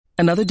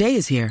Another day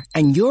is here,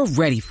 and you're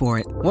ready for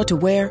it. What to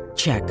wear?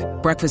 Check.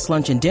 Breakfast,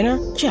 lunch, and dinner?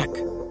 Check.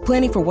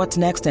 Planning for what's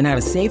next and how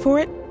to save for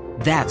it?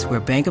 That's where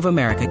Bank of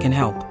America can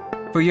help.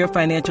 For your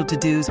financial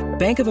to-dos,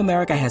 Bank of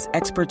America has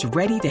experts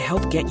ready to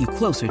help get you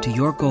closer to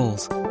your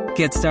goals.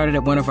 Get started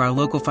at one of our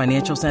local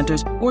financial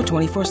centers or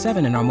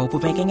 24/7 in our mobile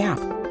banking app.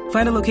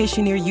 Find a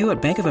location near you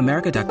at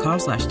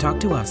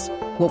bankofamerica.com/talktous.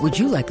 What would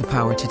you like the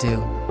power to do?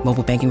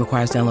 Mobile banking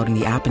requires downloading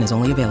the app and is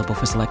only available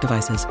for select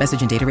devices.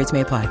 Message and data rates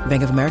may apply.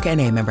 Bank of America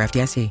N.A., member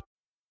FDIC.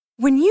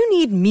 When you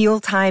need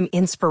mealtime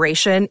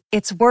inspiration,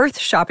 it's worth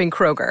shopping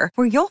Kroger,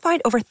 where you'll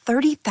find over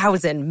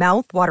 30,000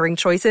 mouth-watering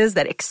choices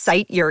that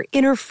excite your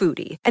inner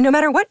foodie. And no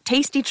matter what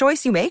tasty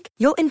choice you make,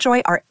 you'll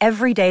enjoy our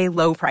everyday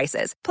low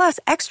prices, plus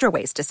extra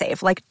ways to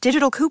save, like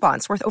digital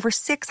coupons worth over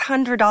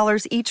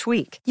 $600 each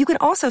week. You can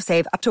also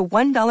save up to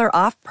 $1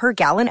 off per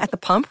gallon at the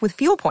pump with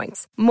fuel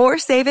points. More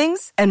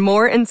savings and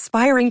more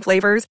inspiring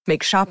flavors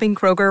make shopping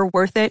Kroger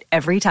worth it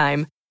every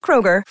time.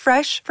 Kroger,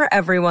 fresh for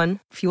everyone.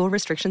 Fuel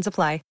restrictions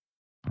apply.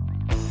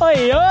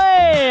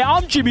 Hey,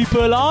 I'm Jimmy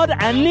Bullard,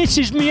 and this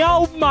is me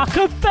old muck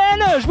of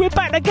Fenners. We're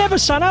back together,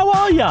 son. How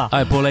are ya?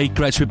 Hi, Bully.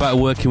 Great to be back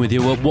working with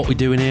you. What we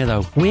doing here,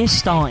 though? We're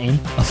starting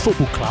a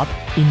football club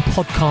in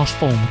podcast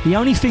form. The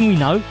only thing we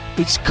know,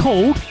 it's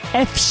called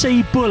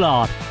FC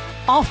Bullard.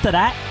 After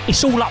that,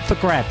 it's all up for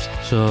grabs.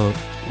 So,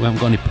 we haven't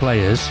got any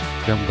players,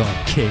 we haven't got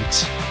a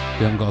kit,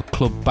 we haven't got a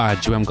club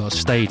badge, we haven't got a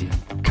stadium.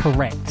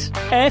 Correct.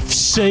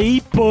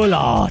 FC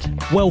Bullard.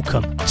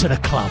 Welcome to the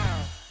club.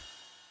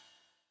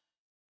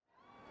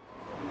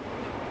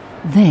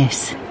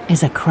 This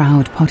is a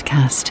Crowd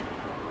podcast.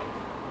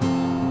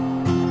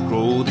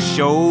 Grow the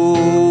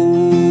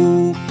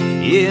show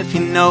if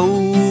you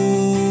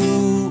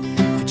know.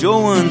 For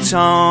Joe and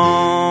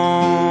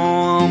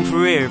Tom,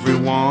 for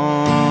everyone.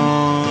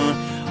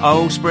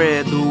 Oh,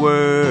 spread the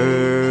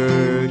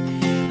word.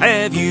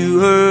 Have you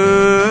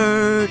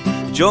heard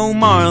Joe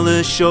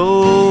Marler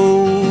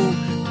Show?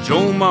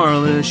 Joe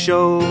Marler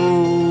Show.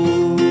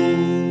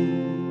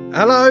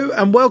 Hello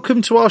and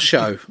welcome to our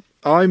show.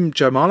 I'm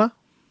Joe Marler.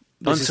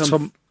 This is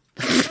Tom.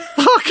 Fucking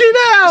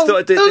hell!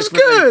 That was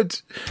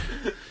good!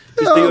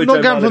 I'm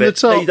not going from the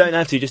top. No, you don't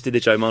have to, you just did the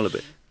Joe Marler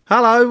bit.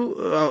 Hello?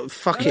 Oh,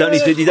 fuck it. You don't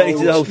need to do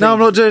the whole thing. No, I'm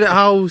not doing it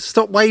whole.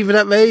 Stop waving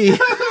at me.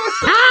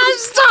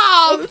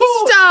 Stop!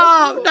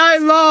 Stop! No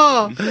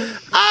more!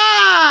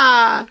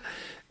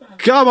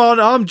 Come on,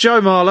 I'm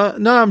Joe Marler.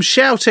 No, I'm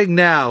shouting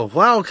now.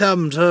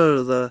 Welcome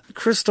to the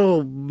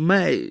Crystal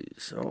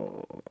Maze.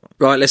 Oh.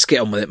 Right, let's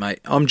get on with it, mate.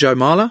 I'm Joe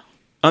Marler.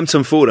 I'm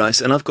Tom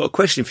Fordyce, and I've got a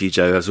question for you,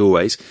 Joe, as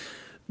always.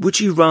 Would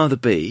you rather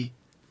be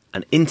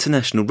an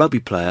international rugby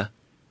player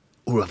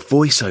or a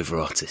voiceover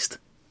artist?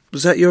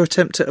 Was that your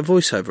attempt at a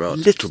voiceover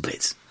artist? A little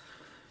bit.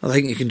 I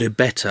think you can do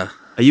better.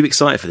 Are you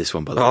excited for this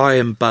one, by the way? I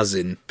am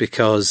buzzing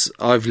because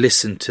I've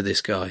listened to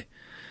this guy.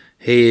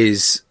 He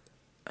is...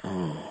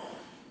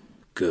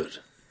 good.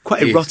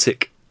 Quite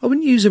erotic. I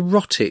wouldn't use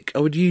erotic. I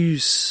would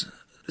use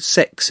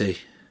sexy.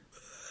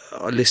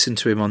 I listened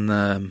to him on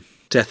the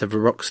Death of a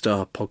Rock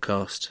Star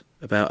podcast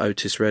about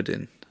Otis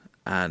Redding,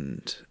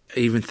 and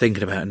even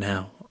thinking about it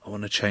now, I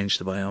want to change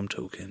the way I'm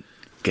talking.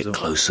 Get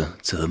closer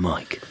to the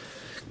mic.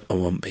 I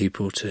want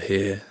people to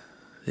hear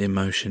the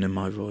emotion in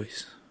my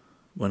voice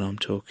when I'm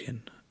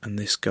talking, and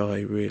this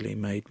guy really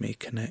made me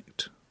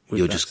connect with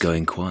You're that. just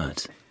going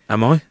quiet.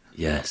 Am I?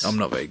 Yes. I'm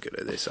not very good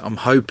at this. I'm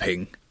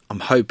hoping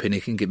he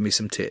can give me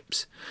some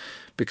tips,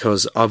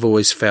 because I've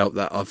always felt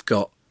that I've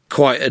got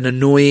quite an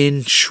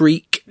annoying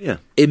shriek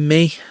in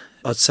me.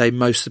 I'd say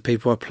most of the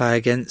people I play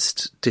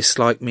against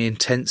dislike me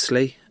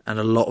intensely, and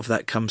a lot of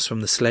that comes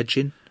from the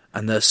sledging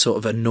and the sort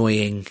of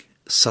annoying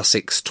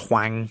Sussex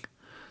twang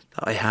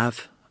that I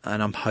have,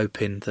 and I'm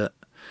hoping that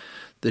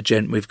the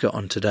gent we've got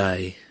on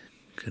today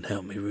can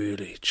help me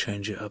really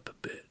change it up a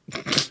bit.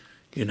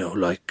 You know,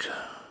 like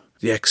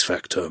the X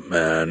Factor,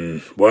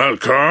 man.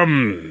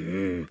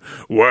 Welcome.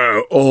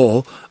 Well,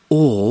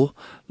 or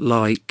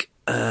like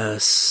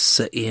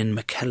Sir Ian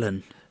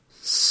McKellen.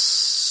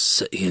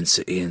 Sir Ian.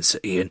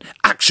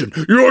 Action!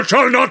 You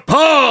shall not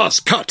pass!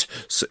 Cut!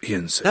 Sir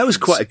Ian. That was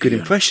quite a good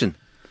impression.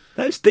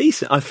 That was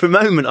decent. For a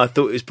moment, I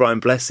thought it was Brian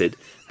Blessed,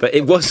 but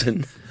it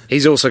wasn't.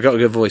 He's also got a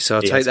good voice, so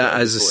I'll take that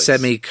as a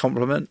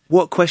semi-compliment.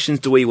 What questions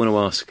do we want to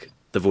ask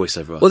the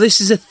voiceover artist? Well,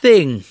 this is a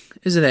thing,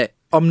 isn't it?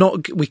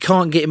 We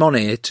can't get him on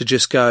here to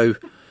just go,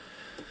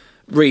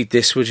 read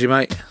this, would you,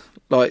 mate?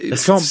 Like,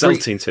 it's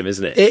insulting to him,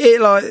 isn't it?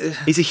 Like,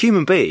 he's a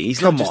human being.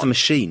 He's not just a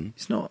machine.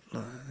 He's not.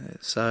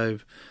 So,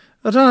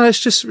 I don't know.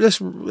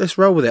 Let's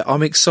roll with it.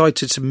 I'm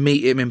excited to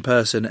meet him in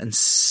person and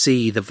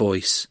see the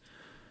voice,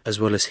 as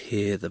well as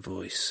hear the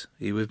voice.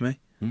 Are you with me?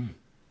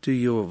 Do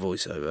your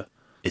voiceover.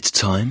 It's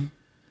time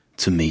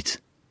to meet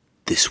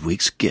this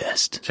week's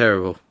guest.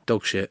 Terrible.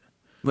 Dog shit.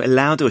 What,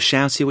 loud or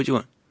shouty? What do you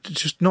want?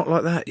 Just not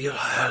like that. You're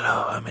like,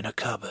 hello, I'm in a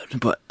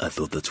cupboard. But I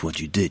thought that's what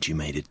you did. You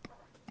made it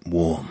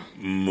warm,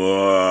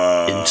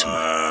 intimate.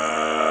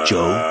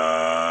 Joe,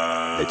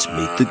 let's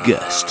meet the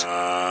guest.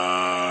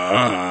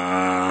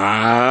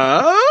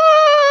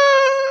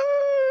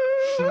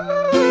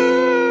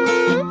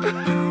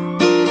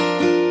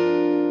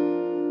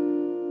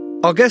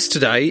 Our guest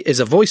today is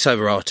a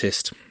voiceover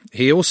artist.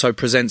 He also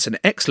presents an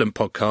excellent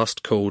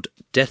podcast called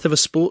Death of a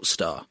Sports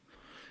Star.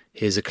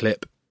 Here's a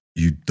clip.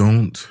 You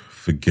don't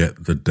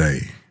forget the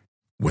day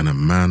when a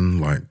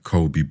man like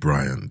Kobe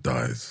Bryant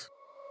dies.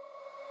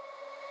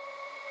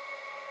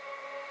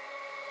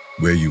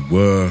 Where you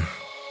were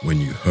when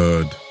you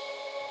heard,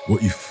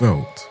 what you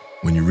felt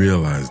when you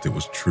realized it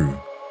was true,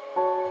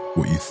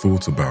 what you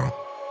thought about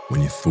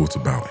when you thought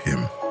about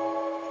him.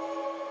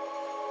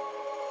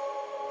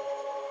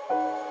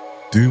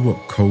 Do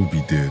what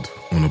Kobe did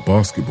on a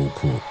basketball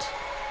court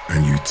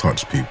and you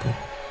touch people.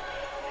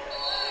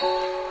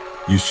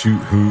 You shoot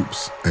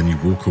hoops and you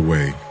walk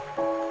away,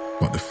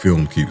 but the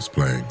film keeps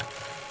playing.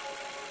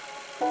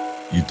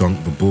 You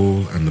dunk the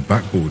ball and the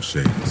backboard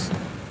shakes,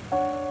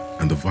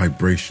 and the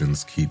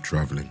vibrations keep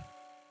travelling.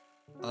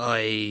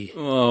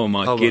 Oh,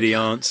 my giddy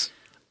aunts.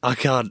 I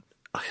can't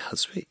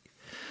speak.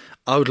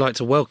 I would like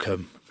to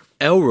welcome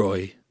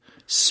Elroy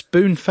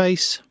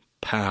Spoonface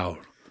Powell.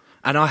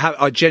 And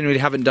I genuinely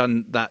haven't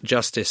done that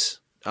justice.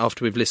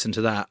 After we've listened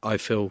to that, I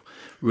feel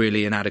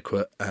really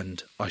inadequate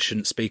and I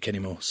shouldn't speak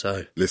anymore.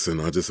 So Listen,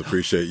 I just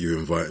appreciate you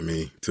inviting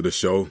me to the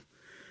show.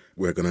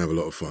 We're going to have a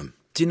lot of fun.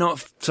 Do you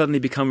not suddenly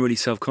become really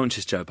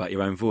self-conscious, Joe, about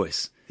your own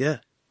voice? yeah.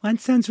 Mine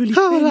sounds really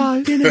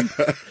thin and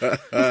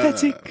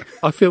pathetic.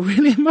 I feel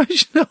really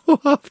emotional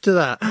after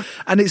that.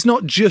 And it's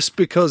not just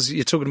because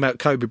you're talking about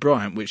Kobe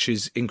Bryant, which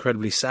is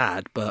incredibly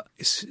sad, but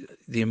it's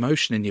the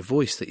emotion in your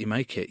voice that you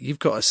make it. You've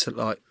got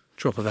a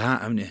drop of a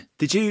hat, haven't you?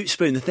 Did you,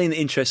 Spoon, the thing that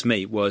interests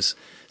me was,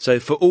 so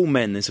for all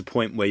men, there's a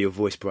point where your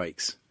voice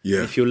breaks.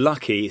 Yeah. If you're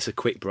lucky, it's a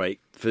quick break.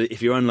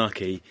 If you're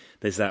unlucky,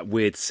 there's that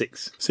weird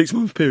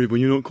six-month period when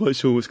you're not quite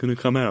sure what's going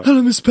to come out.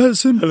 Hello, Miss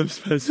Person. Hello, Miss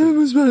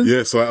Person.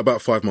 Yeah, so at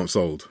about 5 months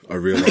old, I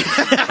realised.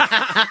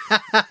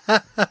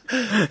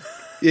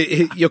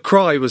 Your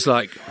cry was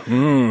like,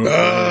 And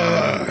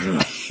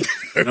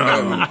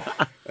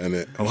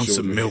it I want showed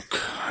some me. milk.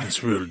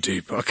 It's real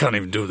deep. I can't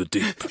even do the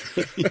deep.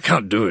 I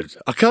can't do it.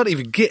 I can't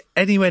even get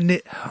anywhere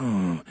near.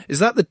 Oh. Is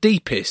that the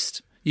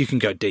deepest? You can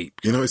go deep.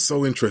 You know, it's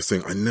so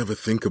interesting. I never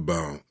think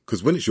about,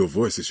 because when it's your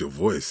voice, it's your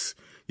voice.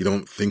 You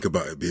don't think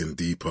about it being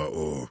deeper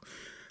or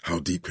how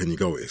deep can you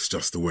go. It's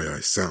just the way I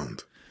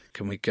sound.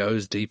 Can we go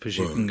as deep as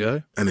you can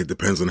go? And it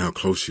depends on how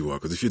close you are,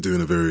 because if you're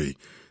doing a very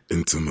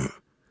intimate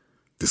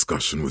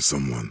discussion with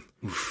someone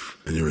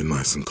and you're in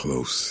nice and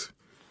close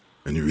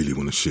and you really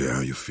want to share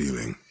how you're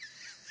feeling,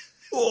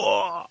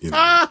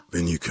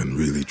 then you can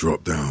really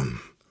drop down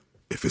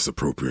if it's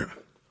appropriate.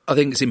 I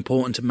think it's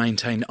important to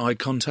maintain eye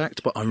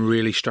contact, but I'm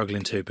really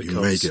struggling to because...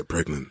 You may get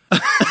pregnant.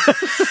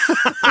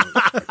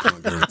 I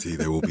can't guarantee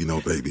there will be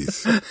no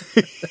babies.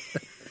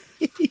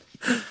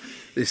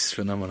 This is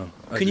phenomenal.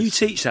 Can you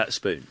teach that,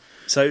 Spoon?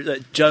 So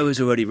Joe has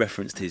already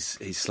referenced his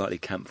slightly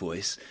camp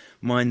voice.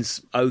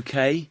 Mine's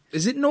okay.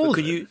 Is it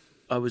northern?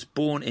 I was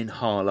born in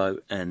Harlow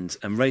and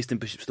raised in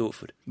Bishop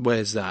Stortford.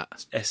 Where's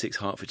that? Essex,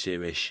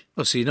 Hertfordshire-ish.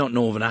 Oh, so you're not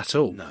northern at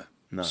all? No.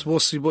 So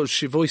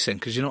what's your voice then?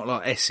 Because you're not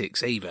like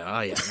Essex either,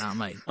 are you? Know what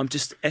I mean? I'm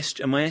just...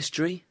 Am I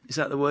estuary? Is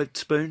that the word,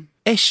 Spoon?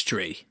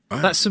 Estuary? I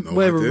That's have no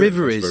where idea. a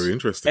river That's is. very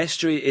interesting.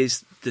 Estuary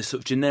is the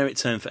sort of generic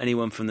term for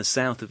anyone from the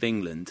south of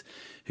England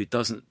who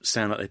doesn't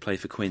sound like they play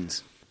for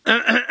Quins.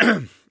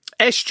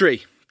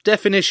 Estuary.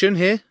 Definition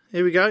here.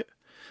 Here we go.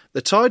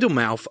 The tidal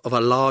mouth of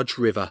a large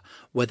river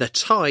where the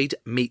tide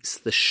meets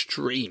the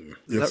stream.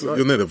 Yes, Right?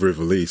 you're near the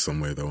River Lee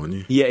somewhere, though, aren't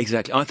you? Yeah,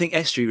 exactly. I think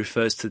estuary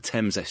refers to the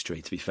Thames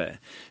estuary, to be fair.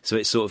 So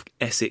it's sort of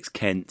Essex,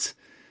 Kent.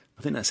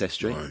 I think that's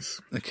estuary.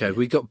 Nice. Okay,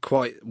 we got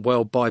quite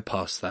well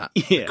bypassed that.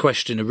 Yeah. The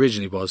question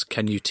originally was,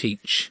 can you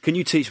teach Can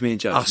you teach me and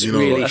Joe? us You know,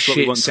 really that's what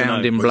we shit want to know.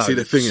 sounding But blokes? see,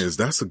 the thing is,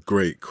 that's a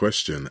great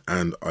question.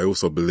 And I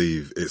also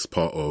believe it's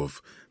part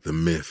of the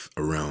myth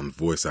around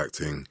voice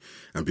acting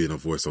and being a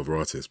voiceover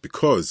artist,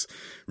 because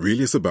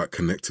really it's about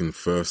connecting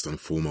first and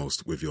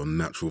foremost with your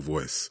natural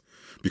voice,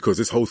 because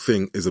this whole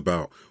thing is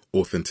about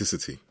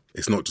authenticity.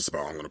 It's not just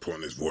about, I'm going to put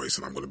on this voice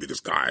and I'm going to be this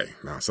guy.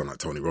 Now I sound like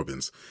Tony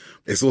Robbins.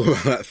 It's all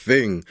about that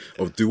thing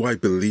of, do I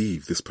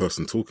believe this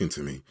person talking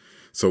to me?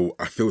 So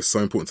I feel it's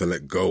so important to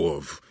let go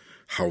of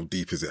how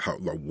deep is it?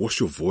 What's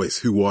your voice?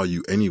 Who are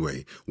you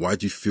anyway? Why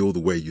do you feel the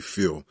way you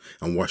feel?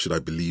 And why should I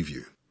believe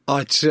you?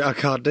 I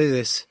can't do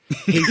this.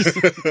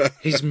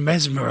 He's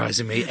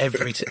mesmerising me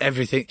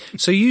everything.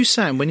 So you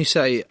saying, when you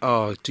say,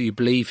 oh, do you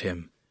believe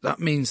him? That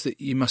means that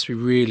you must be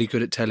really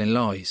good at telling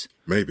lies.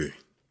 Maybe.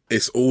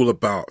 It's all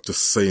about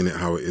just saying it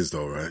how it is,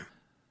 though, right?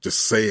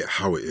 Just say it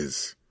how it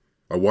is.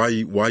 Why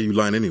are you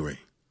lying anyway?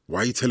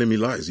 Why are you telling me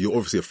lies? You're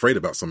obviously afraid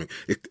about something.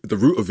 The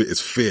root of it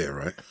is fear,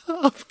 right?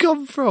 I've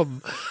gone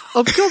from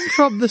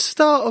the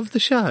start of the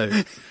show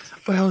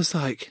where I was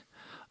like,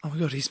 oh my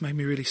God, he's made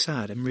me really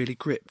sad and really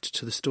gripped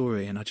to the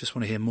story and I just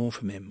want to hear more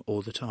from him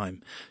all the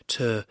time,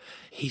 to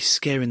he's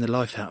scaring the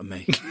life out of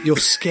me. You're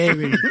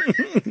scaring...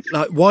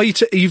 Like, why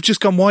you've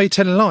just gone, why are you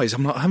telling lies?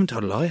 I'm like, I haven't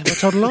told a lie. Have I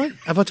told a lie?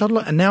 Have I told a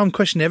lie? And now I'm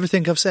questioning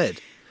everything I've said.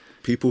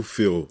 People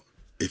feel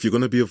if you're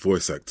going to be a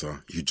voice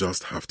actor, you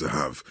just have to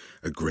have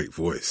a great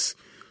voice.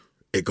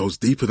 It goes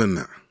deeper than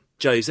that.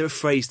 Joe, is there a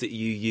phrase that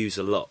you use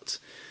a lot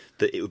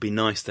that it would be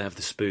nice to have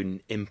the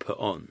spoon input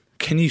on.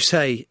 Can you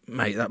say,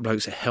 mate, that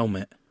bloke's a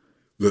helmet?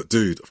 Look,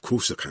 dude, of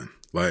course you can.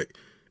 Like,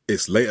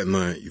 it's late at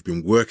night, you've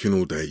been working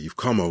all day, you've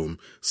come home,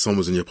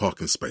 someone's in your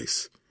parking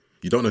space.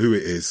 You don't know who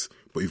it is,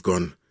 but you've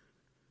gone,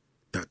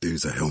 that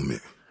dude's a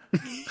helmet.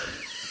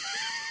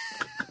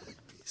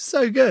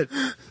 So good.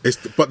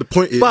 But the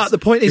point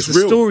is the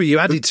story you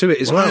added to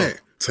it as well.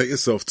 Take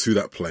yourself to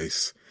that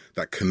place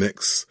that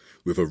connects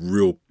with a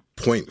real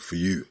point for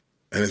you.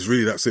 And it's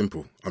really that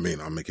simple. I mean,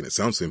 I'm making it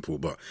sound simple,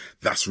 but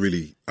that's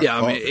really... Yeah,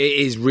 I mean, it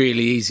is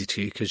really easy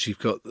to you because you've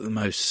got the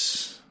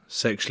most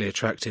sexually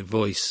attractive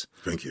voice.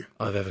 Thank you.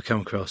 I've ever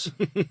come across.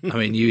 I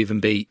mean, you even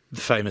beat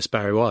the famous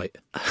Barry White.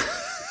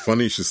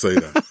 Funny you should say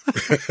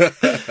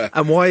that.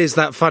 And why is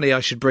that funny? I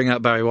should bring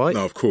out Barry White?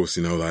 No, of course,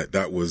 like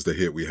that was the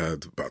hit we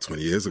had about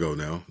 20 years ago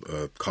now.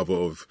 Cover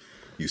of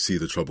You See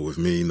the Trouble With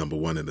Me,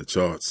 #1 in the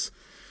charts.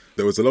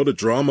 There was a lot of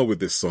drama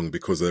with this song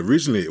because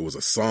originally it was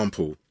a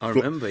sample. I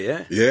remember,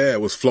 yeah. Yeah, it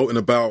was floating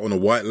about on a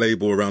white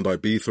label around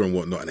Ibiza and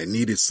whatnot, and they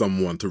needed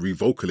someone to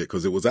revocal it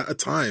because it was at a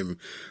time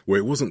where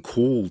it wasn't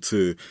cool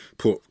to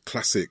put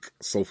classic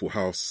soulful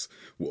house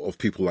of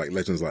people like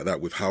legends like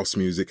that with house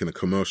music in a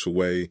commercial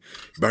way.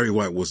 Barry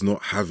White was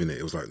not having it.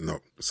 It was like, no.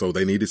 So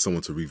they needed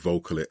someone to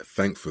revocal it.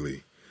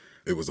 Thankfully,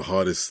 it was the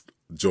hardest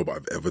job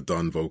I've ever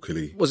done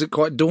vocally. Was it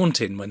quite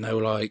daunting when they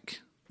were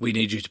like, we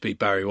need you to be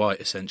Barry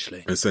White,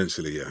 essentially?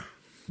 Essentially, yeah.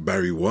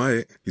 Barry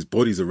White, his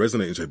body's a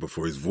resonating shape, but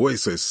for his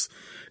voice,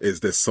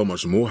 there's so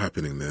much more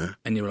happening there.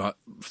 And you were like,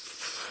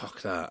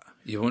 fuck that.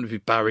 You want to be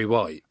Barry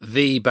White?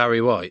 The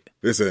Barry White?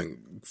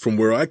 Listen, from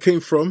where I came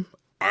from,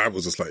 I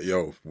was just like,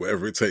 yo,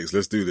 whatever it takes,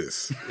 let's do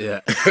this.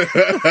 Yeah.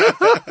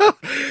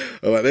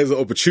 I'm like, there's an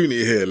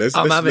opportunity here. Let's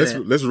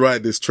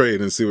ride this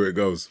train and see where it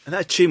goes. And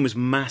that tune was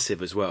massive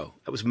as well.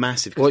 That was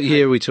massive. What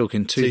year are we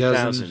talking?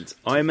 2000?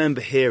 I remember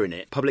hearing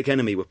it. Public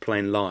Enemy were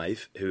playing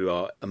live, who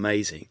are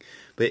amazing.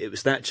 But it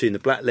was that tune, the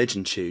Black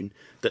Legend tune,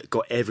 that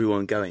got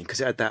everyone going.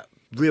 Because it had that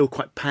real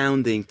quite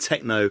pounding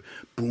techno,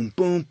 boom,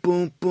 boom,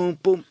 boom, boom,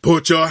 boom.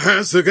 Put your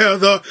hands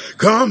together.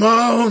 Come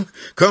on,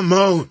 come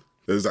on.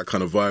 There's that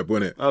kind of vibe,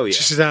 wasn't it? Oh, yeah.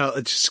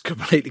 Just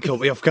completely caught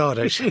me off guard,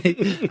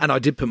 actually. And I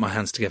did put my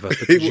hands together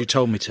because you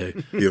told me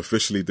to. He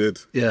officially did.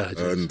 Yeah, I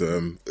did.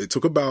 And it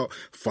took about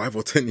 5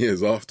 or 10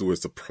 years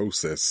afterwards to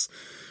process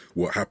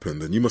what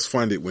happened. And you must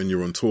find it when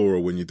you're on tour or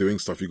when you're doing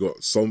stuff. You've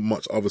got so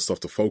much other stuff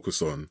to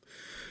focus on.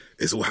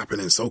 It's all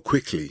happening so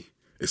quickly.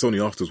 It's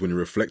only afterwards when you're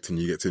reflecting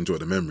you get to enjoy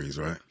the memories,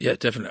 right? Yeah,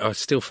 definitely. I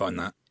still find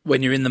that.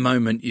 When you're in the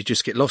moment, you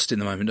just get lost in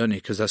the moment, don't you?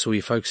 Because that's all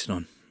you're focusing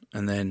on.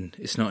 And then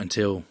it's not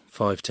until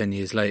 5-10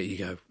 years later you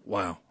go,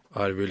 wow,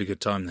 I had a really good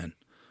time then.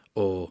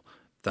 Or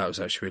that was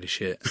actually really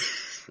shit.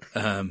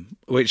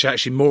 Which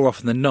actually more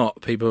often than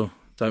not, people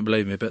don't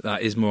believe me, but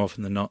that is more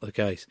often than not the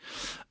case.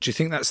 Do you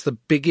think that's the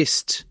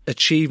biggest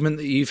achievement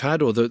that you've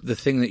had, or the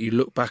thing that you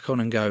look back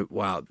on and go,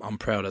 wow, I'm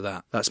proud of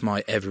that. That's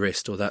my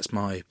Everest, or that's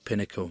my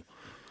pinnacle?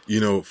 You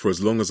know, for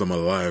as long as I'm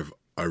alive,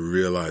 I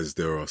realise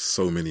there are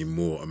so many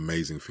more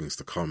amazing things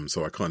to come,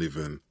 so I can't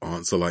even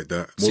answer like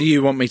that. So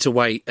you want me to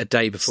wait a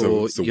day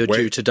before you're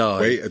due to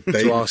die? Wait a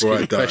day to ask before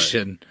you I die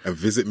question. And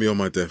visit me on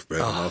my deathbed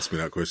and ask me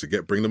that question.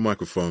 Bring the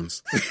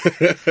microphones.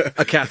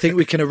 Okay, I think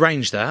we can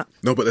arrange that.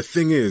 No, but the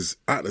thing is,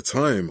 at the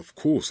time, of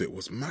course, it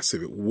was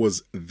massive. It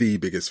was the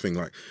biggest thing.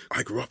 Like,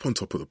 I grew up on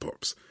Top of the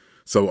Pops.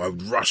 So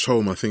I'd rush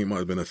home, I think it might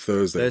have been a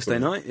Thursday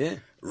night, yeah.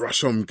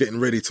 Rush home,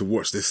 getting ready to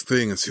watch this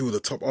thing and see who the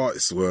top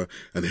artists were.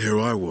 And here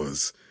I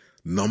was,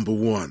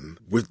 #1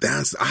 with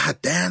dancers. I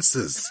had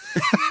dancers.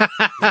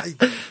 Like,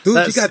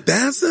 dude, you got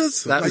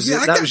dancers? That was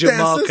your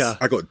marker.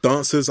 I got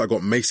dancers. I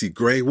got Macy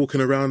Gray walking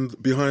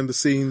around behind the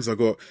scenes. I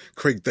got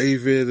Craig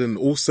David and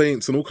All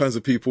Saints and all kinds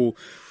of people.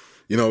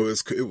 You know,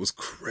 it was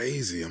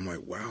crazy. I'm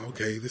like, wow,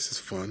 okay, this is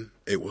fun.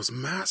 It was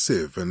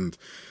massive. And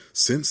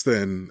since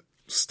then,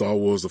 Star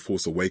Wars The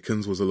Force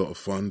Awakens was a lot of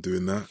fun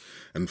doing that,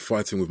 and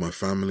fighting with my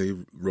family,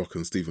 Rock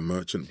and Stephen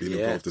Merchant, being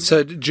involved in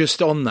So that.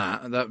 just on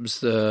that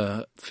was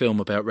the film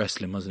about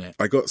wrestling, wasn't it?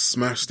 I got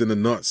smashed in the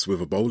nuts with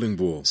a bowling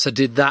ball. So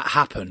did that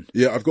happen?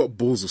 Yeah, I've got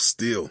balls of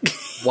steel.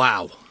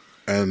 Wow.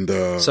 And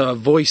so a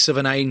voice of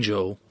an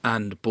angel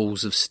and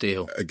balls of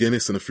steel. A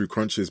Guinness and a few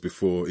crunches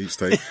before each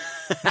take.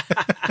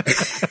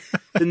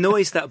 The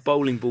noise that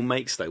bowling ball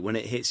makes, though, when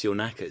it hits your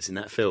knackers in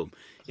that film,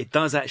 it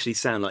does actually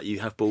sound like you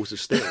have balls of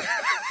steel.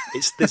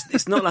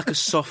 It's not like a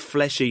soft,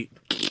 fleshy...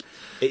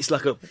 It's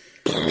like a...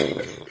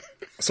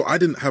 So I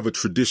didn't have a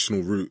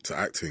traditional route to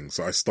acting.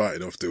 So I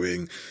started off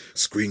doing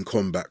screen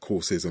combat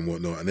courses and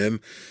whatnot. And then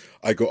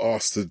I got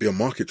asked to be a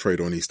market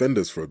trader on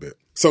EastEnders for a bit.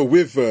 So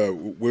with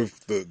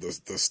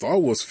the Star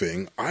Wars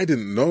thing, I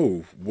didn't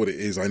know what it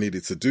is I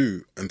needed to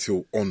do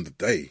until on the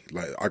day.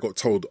 Like, I got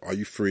told, are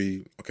you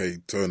free? Okay,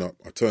 turn up.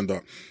 I turned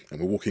up and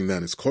we're walking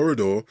down this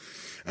corridor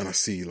and I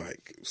see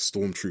like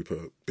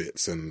stormtrooper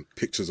bits and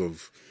pictures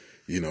of,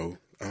 you know,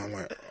 and I'm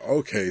like,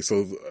 okay,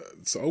 so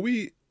so are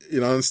we,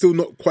 I'm still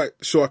not quite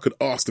sure I could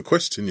ask the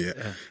question yet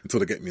until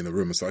they get me in the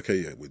room and say, okay,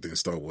 yeah, we're doing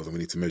Star Wars and we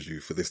need to measure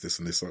you for this,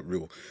 and this, like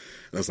real. And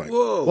I was like,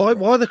 whoa.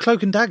 Why the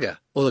cloak and dagger?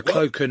 Or the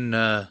cloak and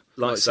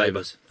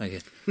lightsabers? Thank you.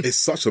 It's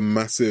such a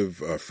massive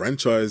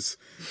franchise.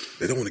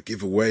 They don't want to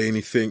give away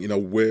anything.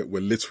 We're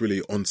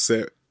literally on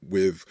set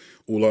with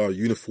all our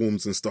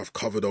uniforms and stuff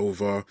covered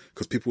over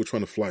because people were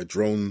trying to fly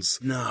drones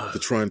to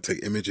try and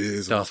take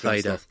images. Darth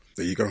Vader.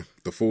 There you go.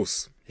 The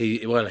Force.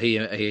 He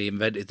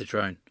invented the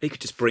drone. He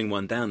could just bring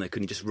one down there,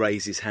 couldn't he? Just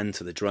raise his hand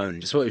to the drone.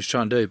 That's what he was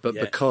trying to do, but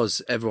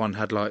because everyone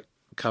had like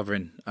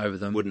covering over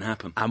them, wouldn't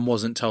happen, and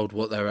wasn't told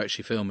what they were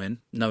actually filming.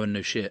 No one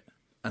knew shit.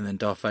 And then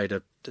Darth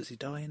Vader, does he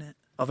die in it?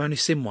 I've only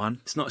seen one.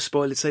 It's not a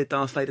spoiler to say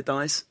Darth Vader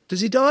dies.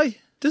 Does he die?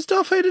 Does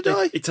Darth Vader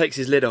die? He takes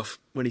his lid off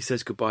when he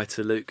says goodbye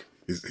to Luke.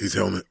 His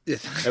helmet.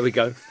 There we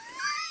go.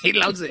 He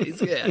loves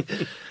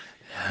it.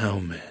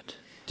 Helmet.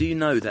 Do you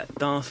know that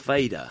Darth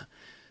Vader,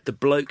 the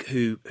bloke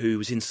who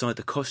was inside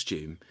the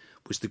costume,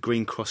 was the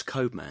Green Cross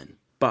Code Man?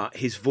 But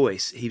his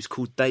voice, he was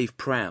called Dave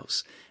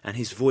Prowse, and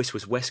his voice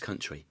was West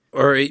Country.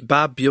 All right,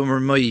 Bob, you're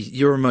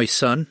my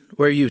son.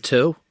 Where are you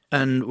to?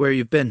 And where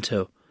you been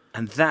to?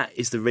 And that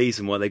is the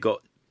reason why they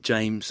got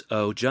James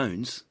Earl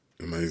Jones.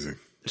 Amazing.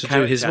 To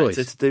do his voice?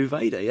 To do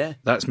Vader, yeah.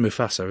 That's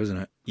Mufasa, isn't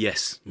it?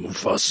 Yes.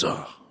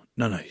 Mufasa.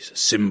 No, he's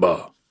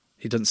Simba.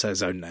 He doesn't say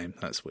his own name.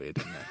 That's weird,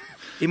 isn't it?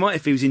 He might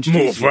if he was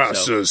introducing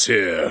Mufasa's himself.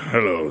 here.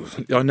 Hello.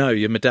 I know,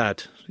 you're my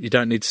dad. You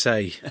don't need to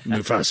say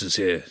Mufasa's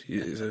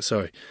here.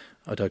 Sorry,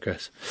 I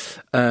digress.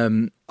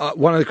 One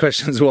of the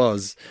questions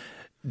was,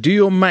 do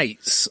your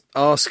mates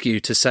ask you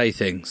to say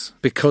things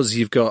because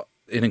you've got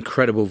an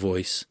incredible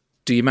voice?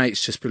 Do your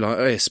mates just be like,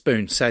 oh yeah,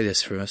 Spoon, say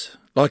this for us?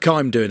 Like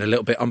I'm doing a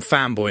little bit. I'm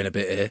fanboying a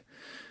bit here.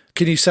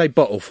 Can you say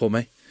bottle for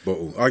me?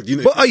 Bottle.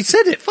 But I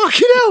said it,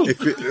 fucking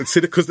hell.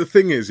 See, because the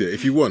thing is,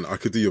 if you want, I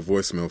could do your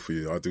voicemail for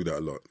you. I do that a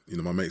lot.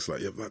 My mate's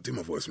like, do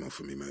my voicemail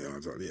for me, mate. I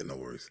was like, yeah, no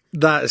worries.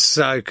 That's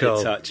so cool.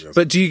 Good touch.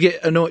 But do you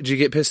get annoyed? Do you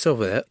get pissed off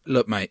with it?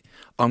 Look, mate,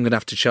 I'm going to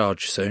have to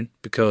charge soon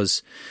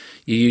because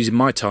you're using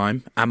my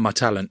time and my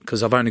talent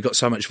because I've only got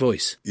so much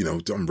voice.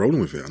 I'm rolling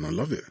with it and I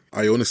love it.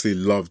 I honestly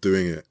love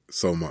doing it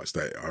so much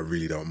that I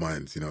really don't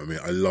mind. You know what I mean?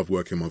 I love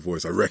working my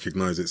voice. I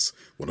recognise it's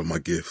one of my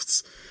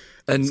gifts.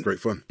 And it's great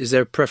fun. Is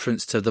there a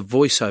preference to the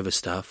voiceover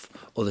stuff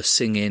or the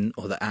singing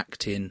or the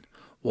acting?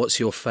 What's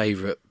your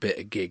favourite bit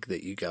of gig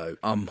that you go,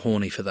 I'm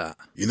horny for that?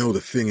 The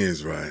thing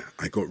is, right,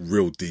 I got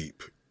real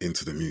deep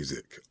into the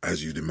music,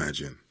 as you'd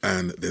imagine.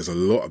 And there's a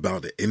lot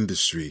about the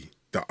industry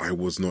that I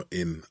was not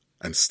in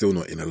and still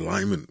not in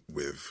alignment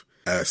with.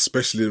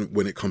 Especially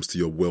when it comes to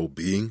your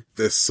well-being.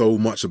 There's so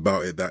much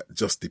about it that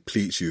just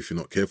depletes you if you're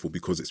not careful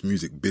because it's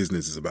music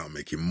business. It's about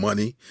making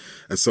money.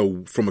 And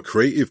so from a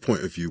creative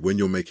point of view, when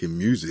you're making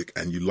music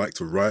and you like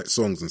to write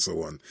songs and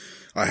so on,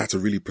 I had to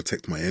really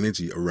protect my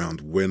energy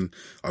around when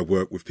I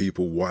work with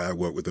people, why I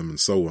work with them and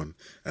so on.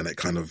 And it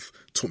kind of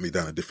took me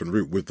down a different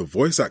route. With the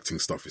voice acting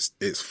stuff,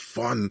 it's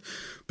fun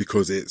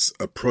because it's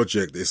a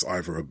project. It's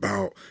either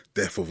about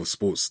death of a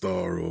sports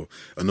star or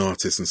an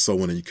artist and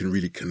so on, and you can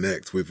really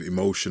connect with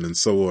emotion and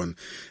so on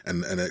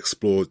and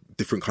explore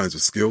different kinds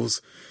of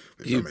skills.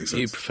 You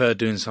prefer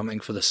doing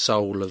something for the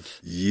soul of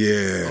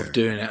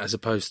doing it as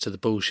opposed to the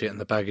bullshit and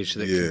the baggage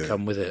that can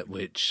come with it,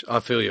 which I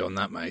feel you on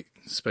that, mate.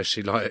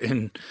 Especially like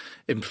in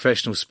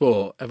professional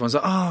sport, everyone's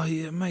like, oh,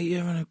 yeah, mate,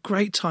 you're having a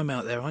great time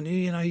out there, aren't you?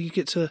 You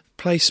get to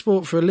play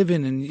sport for a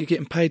living and you're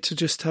getting paid to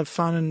just have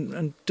fun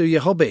and do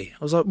your hobby.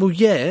 I was like, well,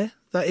 yeah,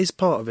 that is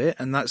part of it.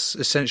 And that's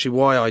essentially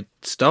why I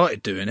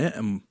started doing it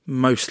and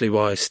mostly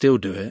why I still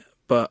do it.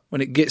 But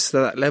when it gets to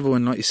that level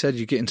and like you said,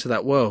 you get into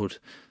that world,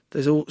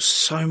 there's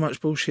so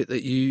much bullshit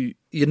that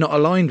you're not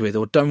aligned with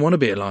or don't want to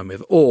be aligned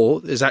with. Or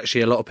there's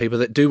actually a lot of people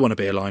that do want to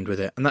be aligned with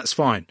it, and that's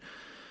fine.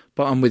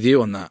 But I'm with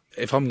you on that.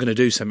 If I'm going to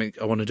do something,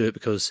 I want to do it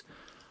because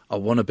I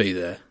want to be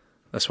there.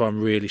 That's why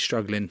I'm really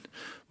struggling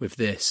with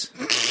this.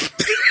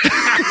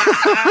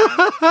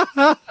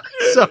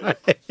 Sorry.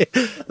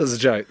 That was a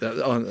joke. That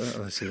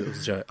was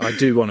a joke. I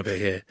do want to be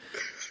here,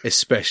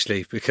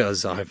 especially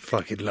because I'm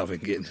fucking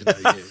loving getting to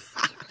know you.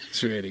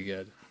 It's really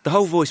good. The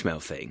whole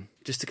voicemail thing,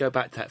 just to go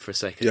back to that for a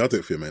second. Yeah, I'll do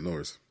it for you, mate, no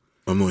worries.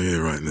 I'm not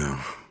here right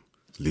now.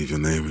 Leave your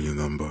name and your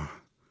number.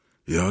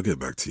 Yeah, I'll get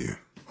back to you.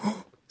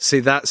 See,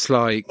 that's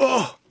like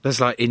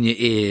in your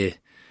ear.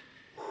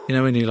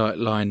 When you're like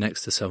lying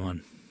next to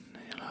someone.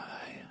 And you're like,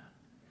 hey,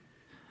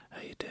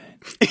 how you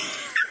doing?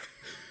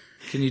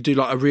 Can you do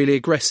like a really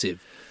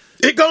aggressive?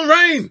 It gon'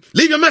 rain!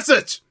 Leave your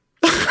message!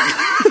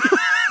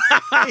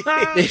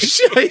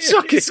 It's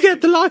fucking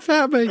scared the life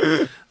out of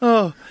me.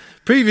 Oh.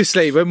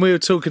 Previously, when we were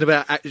talking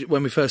about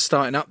when we first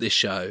starting up this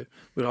show,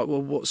 we were like,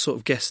 well, what sort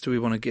of guests do we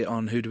want to get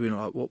on? Who do we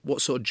like?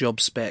 What sort of job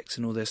specs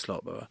and all this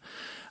lot? And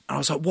I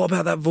was like, what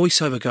about that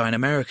voiceover guy in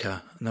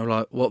America? And they were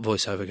like, what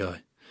voiceover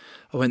guy?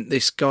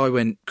 This guy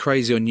went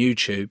crazy on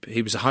YouTube.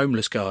 He was a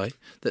homeless guy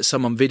that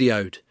someone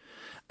videoed.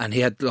 And he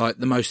had like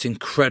the most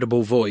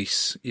incredible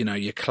voice,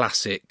 your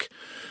classic,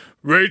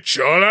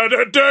 Rachel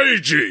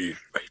Adedeji.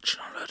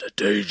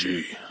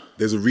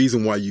 there's a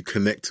reason why you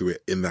connect to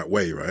it in that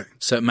way, right?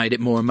 So it made it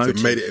more emotive.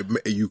 So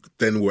you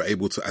then were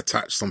able to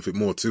attach something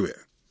more to it.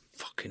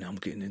 Fucking, I'm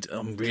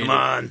really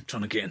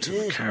trying to get into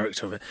the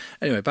character of it.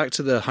 Anyway, back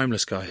to the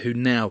homeless guy who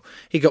now,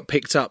 he got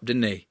picked up,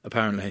 didn't he?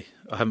 Apparently.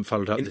 I haven't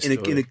followed up this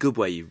story. In a good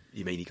way, you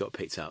mean he got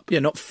picked up? Yeah,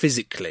 not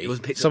physically. He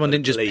wasn't picked Someone up by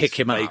didn't just police, pick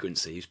him up.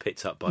 Vagrancy. He was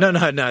picked up by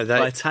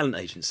by a talent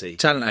agency.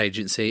 Talent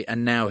agency,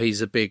 and now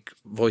he's a big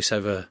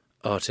voiceover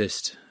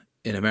artist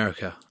in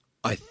America,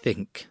 I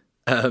think.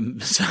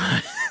 So,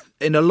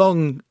 in a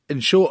long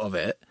and short of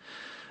it,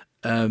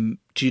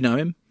 do you know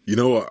him? You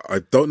know what? I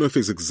don't know if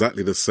it's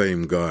exactly the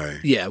same guy.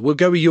 Yeah, we'll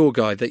go with your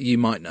guy that you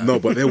might know. No,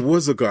 but there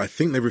was a guy, I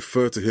think they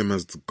referred to him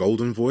as the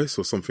Golden Voice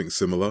or something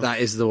similar. That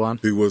is the one.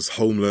 Who was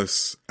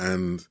homeless,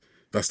 and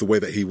that's the way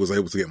that he was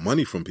able to get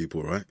money from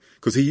people, right?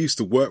 Because he used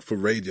to work for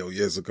radio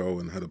years ago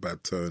and had a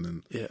bad turn.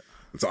 And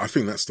so I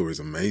think that story is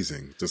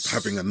amazing. Just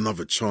having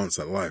another chance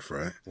at life,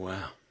 right?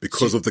 Wow.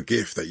 Because of the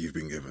gift that you've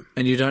been given.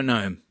 And you don't know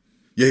him?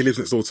 Yeah, he lives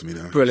next door to me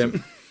now.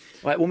 Brilliant.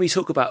 Right, when we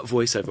talk about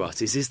voiceover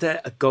artists, is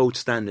there a gold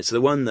standard? So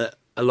the one that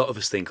a lot of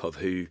us think of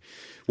who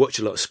watch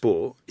a lot of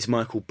sport is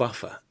Michael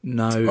Buffer.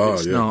 No,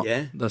 it's not.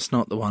 Yeah? That's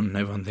not the one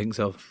everyone thinks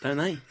of. Don't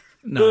they?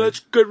 No.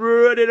 Let's get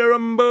ready to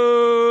rumble.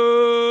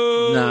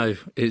 No,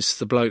 it's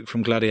the bloke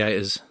from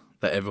Gladiators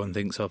that everyone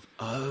thinks of.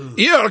 Oh.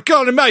 You're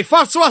calling my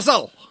first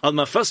whistle. On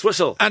my first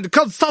whistle. And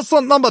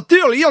contestant number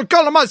 2, you're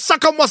calling my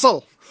second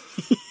whistle.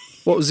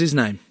 What was his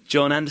name?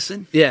 John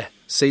Anderson. Yeah.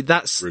 See,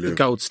 that's Brilliant.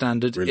 the gold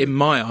standard in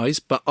my eyes,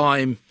 but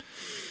I'm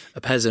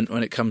a peasant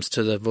when it comes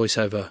to the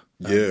voiceover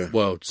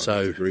world. So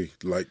I agree.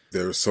 Like,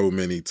 there are so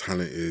many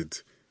talented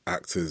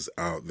actors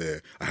out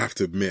there. I have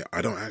to admit,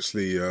 I don't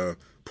actually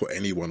put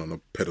anyone on a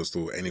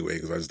pedestal anyway,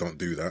 because I just don't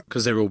do that.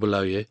 Because they're all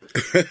below you.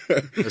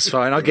 That's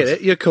fine. I get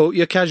it. You're cool.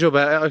 You're casual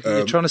about it.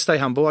 You're trying to stay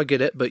humble. I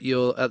get it. But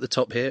you're at the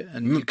top here,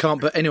 and you can't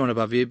put anyone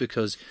above you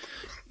because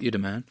you're the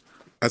man.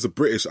 As a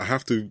British, I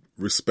have to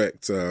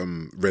respect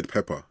Red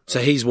Pepper. So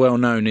he's well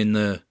known in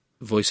the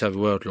voiceover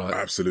world, like.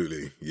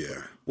 Absolutely,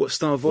 yeah. What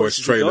style of voice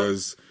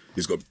trailers.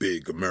 He's got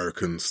big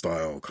American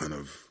style kind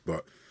of.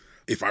 But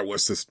if I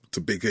was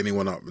to big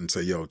anyone up and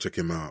say, yo, check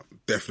him out,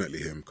 definitely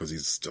him, because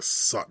he's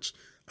just such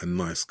a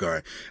nice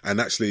guy.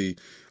 And actually,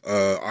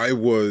 I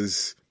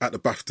was at the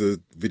BAFTA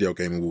Video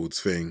Game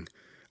Awards thing,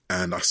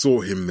 and I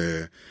saw him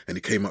there, and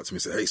he came up to me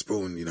and said, hey,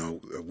 Spoon,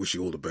 I wish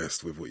you all the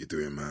best with what you're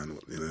doing, man.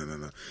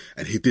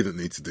 And he didn't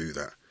need to do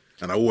that.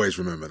 And I always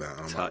remember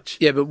that. Touch.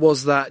 Yeah, but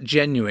was that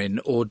genuine,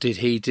 or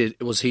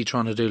was he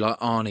trying to do like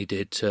Arnie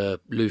did to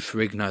Lou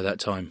Ferrigno that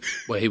time,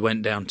 where he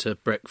went down to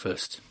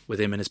breakfast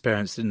with him and his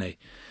parents, didn't he?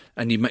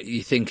 And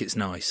you think it's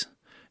nice.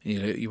 And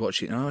you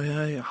watch it, oh,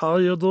 yeah, how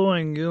are you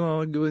doing?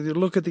 You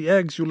look at the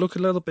eggs, you look a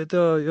little bit,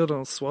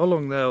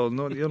 swallowing there,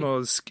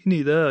 not,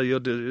 skinny there.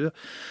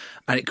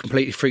 And it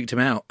completely freaked him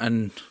out,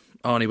 and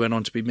Arnie went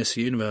on to be Mr.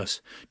 Universe.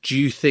 Do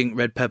you think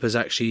Red Pepper's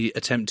actually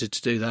attempted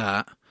to do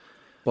that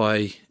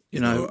by,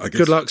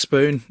 good luck,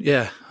 Spoon?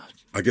 Yeah.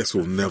 I guess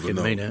we'll never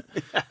know. Mean it.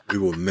 We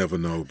will never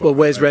know. But well,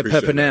 where's Red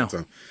Pepper now?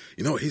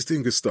 He's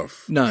doing good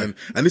stuff. No.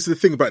 And this is the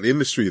thing about the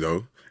industry,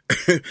 though.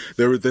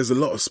 There's a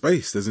lot of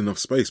space. There's enough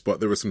space, but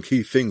there are some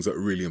key things that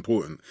are really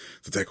important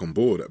to take on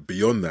board.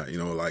 Beyond that,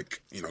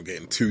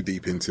 getting too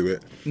deep into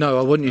it. No,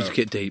 I want you to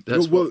get deep.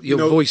 That's your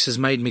voice has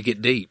made me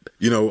get deep.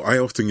 I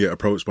often get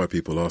approached by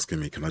people asking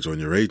me, can I join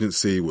your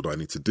agency? What do I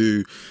need to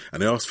do?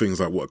 And they ask things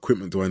like, what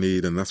equipment do I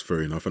need? And that's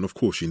fair enough. And of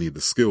course, you need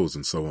the skills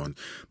and so on.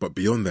 But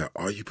beyond that,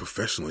 are you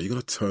professional? Are you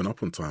going to turn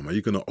up on time? Are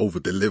you going to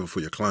over-deliver for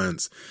your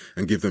clients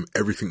and give them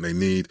everything they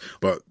need?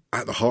 But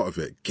at the heart of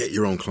it, get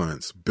your own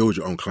clients, build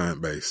your own client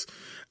base.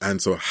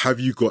 And so have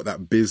you got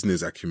that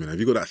business acumen? Have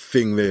you got that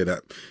thing there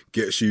that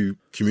gets you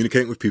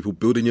communicating with people,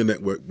 building your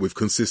network with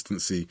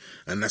consistency?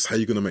 And that's how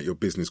you're going to make your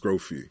business grow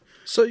for you.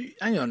 So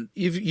hang on,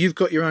 you've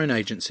got your own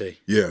agency?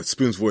 Yeah,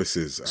 Spoon's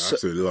Voices. I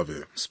absolutely love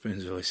it.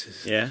 Spoon's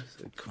Voices. Yeah.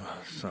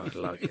 I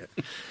like it.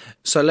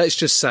 So let's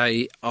just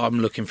say I'm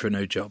looking for a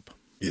new job.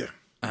 Yeah.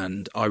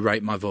 And I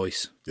rate my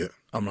voice. Yeah.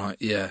 I'm like,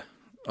 yeah,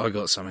 I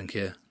got something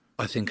here.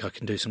 I think I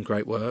can do some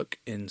great work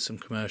in some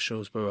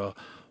commercials, but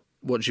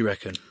what do you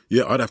reckon?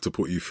 Yeah, I'd have to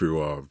put you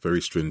through our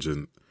very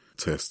stringent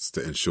tests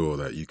to ensure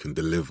that you can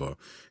deliver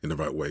in the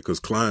right way, because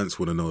clients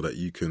want to know that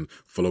you can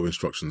follow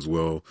instructions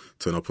well,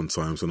 turn up on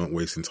time, so not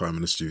wasting time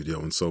in the studio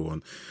and so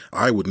on.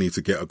 I would need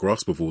to get a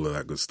grasp of all of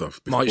that good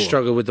stuff before. Might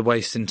struggle with the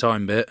wasting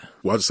time bit.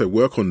 Well, I'd just say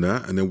work on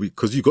that, and then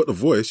because you got the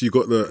voice, you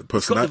got the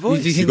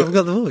personality. Do you think I've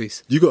got the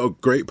voice? You got a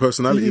great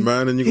personality,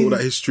 man, and you got all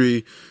that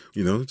history.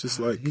 Just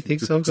like you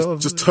think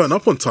just turn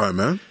up on time,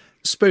 man.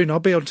 Spoon, I'll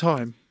be on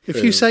time.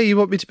 If you say you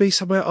want me to be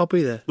somewhere, I'll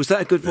be there. Was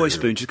that a good voice,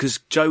 Spoon? Just because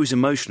Joe was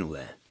emotional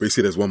there. But you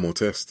see, there's one more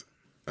test,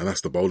 and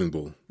that's the bowling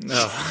ball.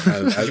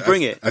 Oh. Did you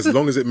bring it? As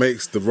long as it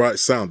makes the right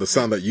sound, the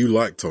sound that you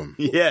like, Tom.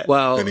 Yeah.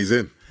 Well, then he's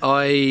in.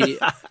 I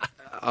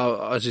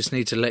just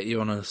need to let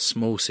you on a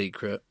small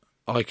secret.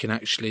 I can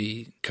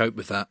actually cope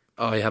with that.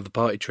 I have a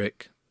party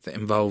trick that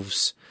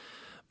involves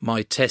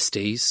my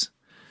testes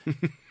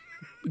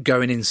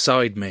going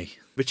inside me.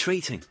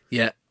 Retreating?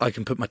 Yeah, I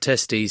can put my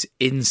testes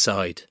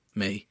inside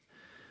me.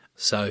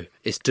 So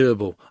it's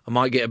doable. I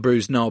might get a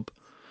bruised knob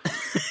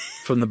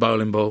from the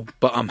bowling ball,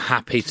 but I'm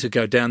happy to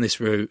go down this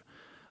route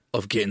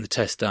of getting the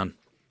test done.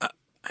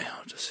 I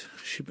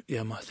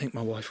think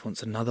my wife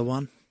wants another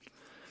one.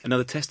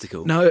 Another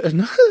testicle? No.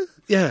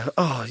 Yeah.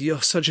 Oh,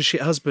 you're such a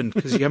shit husband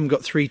because you haven't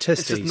got 3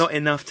 testes. It's just not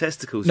enough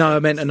testicles. No, I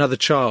meant another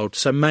child.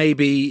 So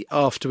maybe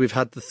after we've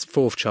had the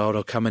 4th child,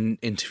 I'll come and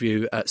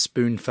interview at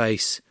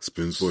Spoonface.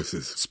 Spoon's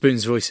Voices.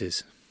 Spoon's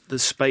Voices. The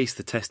space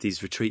the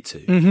testes retreat to.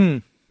 Mm-hmm.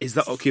 Is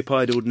that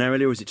occupied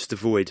ordinarily, or is it just a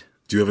void?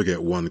 Do you ever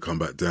get one come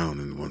back down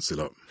and one sit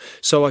up?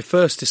 So I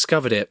first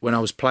discovered it when I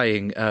was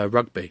playing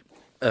rugby.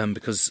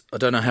 Because I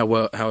don't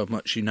know how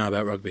much you know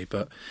about rugby,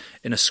 but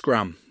in a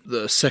scrum,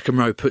 the second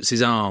row puts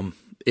his arm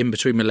in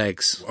between my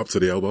legs. Up to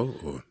the elbow?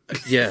 Or?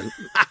 Yeah.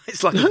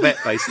 It's like a vet,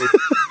 basically.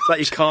 It's like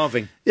you're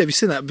carving. Yeah, have you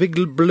seen that big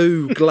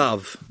blue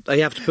glove?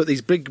 They have to put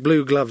these big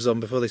blue gloves on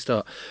before they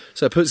start.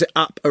 So it puts it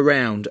up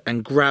around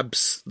and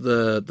grabs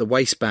the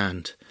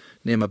waistband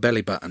near my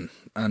belly button.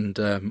 And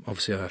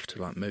obviously I have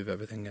to move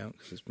everything out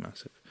because it's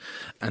massive.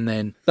 And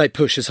then they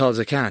push as hard as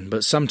they can,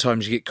 but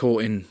sometimes you get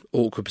caught in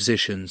awkward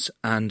positions.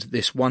 And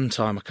this one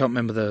time, I can't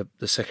remember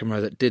the second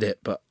row that did it,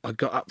 but I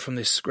got up from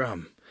this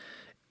scrum,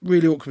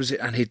 really awkward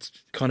position, and he'd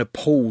kind of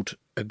pulled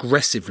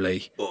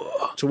aggressively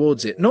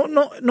towards it.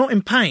 Not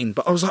in pain,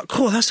 but I was like,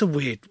 "Cool, that's a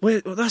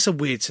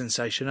weird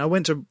sensation." I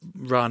went to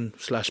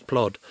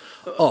run/plod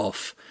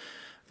off,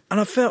 and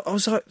I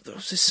was like,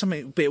 "Was this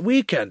something a bit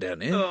weird going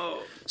down here?"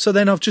 Oh. So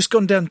then I've just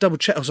gone down and double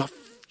check. I was like,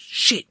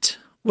 "Shit,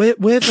 where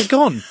have they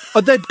gone?"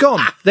 They'd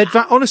gone.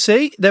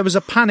 Honestly, there was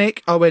a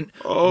panic. I went,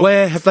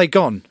 "Where have they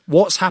gone?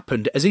 What's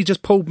happened? Has he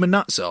just pulled my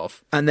nuts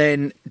off?" And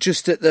then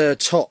just at the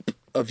top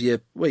of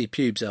where your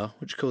pubes are,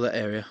 what do you call that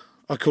area?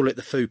 I call it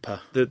the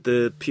fupa.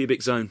 The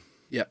pubic zone.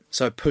 Yeah.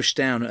 So I pushed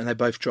down and they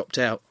both dropped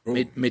out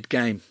mid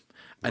game.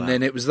 And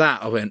then it was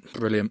that. I went,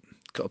 brilliant.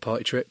 Got a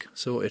party trick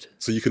sorted.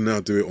 So you can now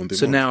do it on demand?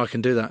 So now I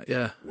can do that,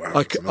 yeah.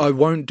 Wow, I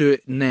won't do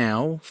it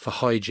now for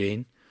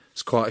hygiene.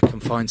 It's quite a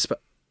confined space.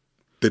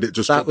 Did it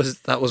just... That was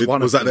one was of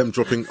them. Was that them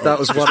dropping... That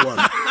was one.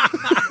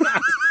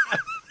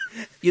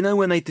 You know,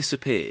 when they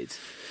disappeared,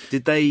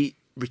 did they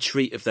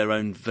retreat of their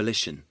own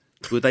volition?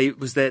 Were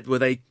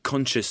they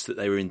conscious that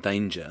they were in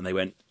danger and they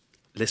went,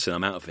 "Listen,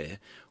 I'm out of here"?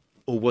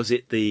 Or was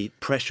it the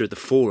pressure of the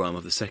forearm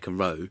of the second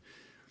row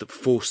that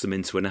forced them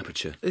into an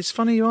aperture? It's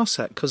funny you ask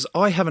that, because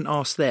I haven't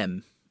asked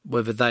them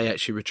whether they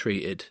actually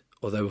retreated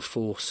or they were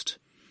forced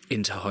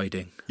into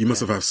hiding. You must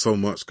have had so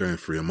much going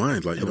through your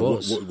mind. Like,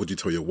 what would you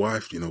tell your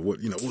wife?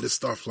 All this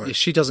stuff. Like, yeah,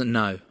 she doesn't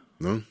know.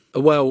 No?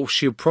 Well,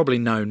 she'll probably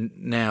know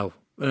now.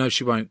 No,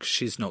 she won't, 'cause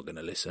she's not going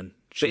to listen.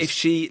 But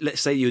if let's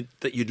say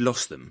you'd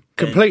lost them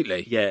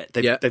completely,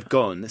 they've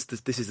gone. This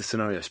is the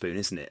scenario, Spoon,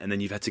 isn't it? And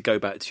then you've had to go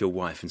back to your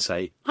wife and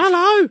say,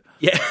 "Hello,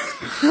 yeah,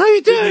 how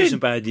you doing?" Good news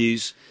and bad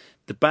news.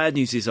 The bad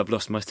news is I've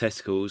lost my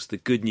testicles. The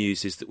good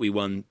news is that we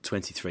won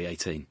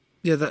 23-18.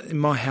 Yeah, that, in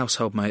my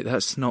household, mate,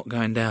 that's not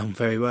going down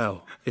very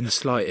well in the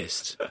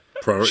slightest.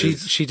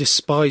 Priorities. She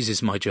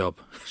despises my job.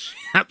 She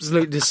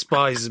absolutely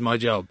despises my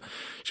job.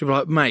 She'll be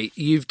like, "Mate,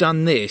 you've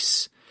done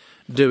this,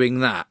 doing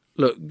that.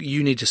 Look,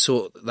 you need to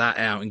sort that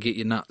out and get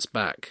your nuts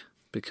back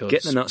because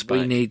get the nuts back.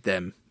 We need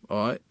them."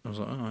 All right. I was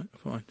like, all right,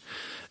 fine.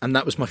 And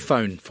that was my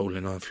phone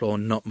falling on the floor,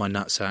 not my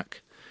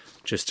nutsack,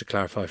 just to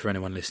clarify for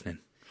anyone listening.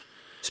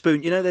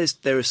 Spoon,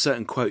 there are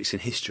certain quotes in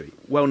history,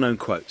 well-known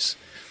quotes,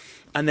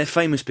 and they're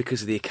famous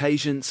because of the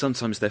occasion.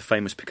 Sometimes they're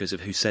famous because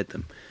of who said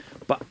them.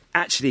 But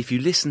actually, if you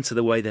listen to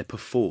the way they're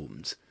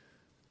performed,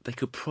 they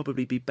could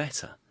probably be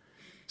better.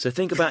 So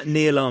think about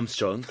Neil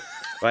Armstrong,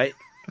 right?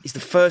 He's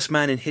the first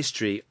man in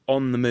history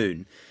on the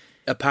moon.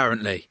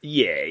 Apparently.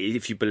 Yeah,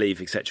 if you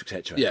believe, etc.,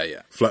 etc.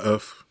 Yeah. Flat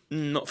Earth?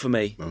 Not for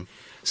me. No.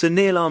 So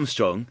Neil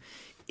Armstrong,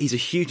 he's a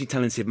hugely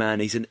talented man.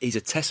 He's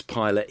a test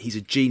pilot. He's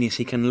a genius.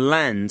 He can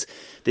land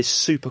this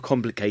super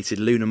complicated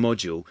lunar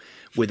module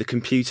with a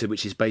computer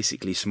which is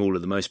basically smaller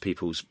than most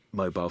people's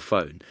mobile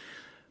phone.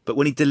 But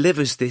when he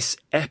delivers this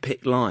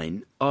epic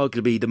line,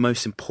 arguably the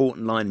most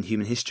important line in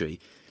human history,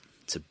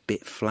 it's a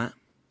bit flat.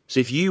 So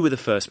if you were the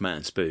first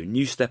man, Spoon,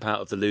 you step out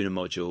of the lunar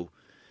module,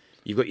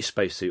 you've got your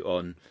spacesuit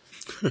on,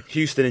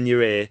 Houston in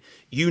your ear,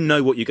 you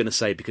know what you're going to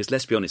say, because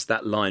let's be honest,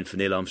 that line for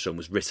Neil Armstrong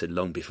was written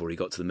long before he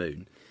got to the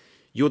moon.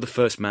 You're the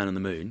first man on the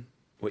moon.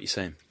 What are you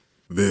saying?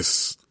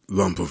 This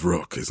lump of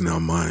rock is now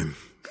mine.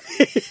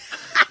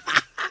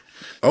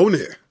 Own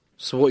it.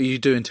 So what are you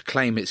doing to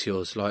claim it's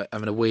yours? Like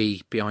having a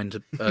wee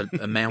behind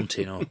a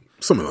mountain or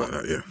something like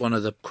that, yeah. One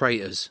of the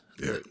craters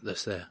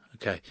that's there.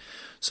 Okay.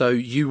 So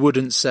you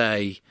wouldn't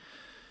say...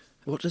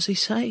 What does he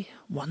say?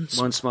 One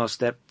small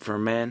step for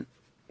man,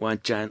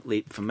 one giant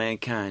leap for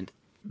mankind.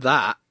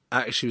 That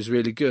actually was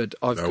really good.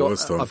 I've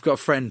got a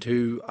friend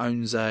who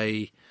owns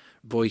a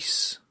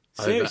voice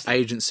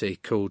agency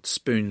called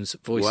Spoon's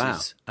Voices,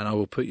 wow. And I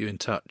will put you in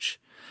touch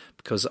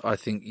because I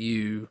think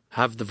you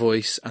have the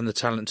voice and the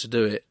talent to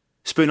do it.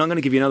 Spoon, I'm going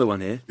to give you another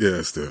one here. Yeah,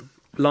 let's do it.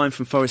 Line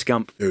from Forrest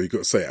Gump. Yeah, you've got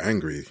to say it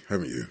angry,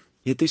 haven't you?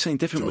 Yeah, do something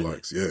different with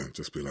it. Yeah,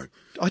 just be like...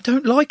 I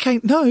don't like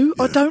angry. No, yeah.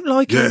 I don't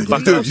like angry. Yeah,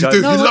 you do.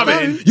 You love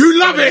it. You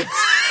love it.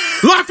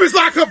 Life is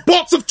like a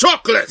box of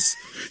chocolates.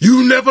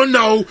 You never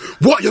know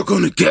what you're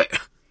going to get.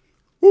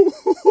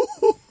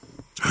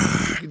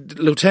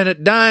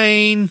 Lieutenant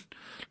Dane.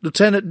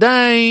 Lieutenant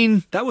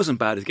Dane. That wasn't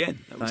bad again.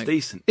 That was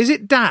decent. Is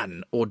it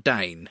Dan or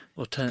Dane?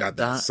 Got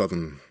that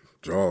southern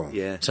draw.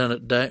 Yeah.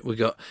 Lieutenant Dane. We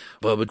got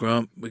Bubba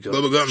Grump. We got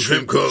Bubba Gump,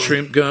 Shrimp Cook.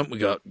 Shrimp Gump. We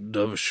got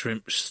double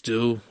shrimp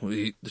stew.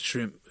 We eat the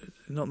shrimp.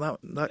 Not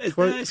that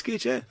quote? It's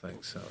good, yeah.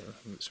 Thanks. So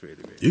it's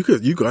really, really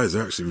You guys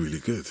are actually really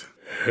good.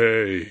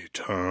 Hey,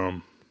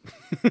 Tom.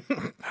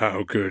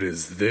 How good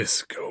is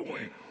this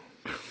going?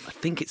 I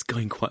think it's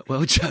going quite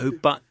well, Joe,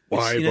 but...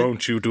 Why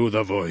won't you do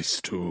the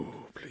voice too,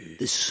 please?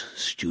 This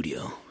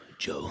studio,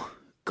 Joe,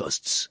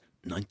 costs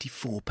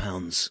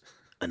 £94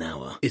 an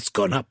hour. It's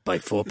gone up by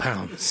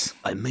 £4.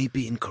 I may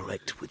be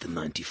incorrect with the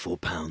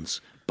 £94,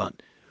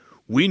 but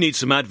we need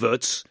some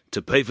adverts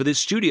to pay for this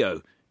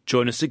studio.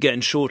 Join us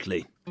again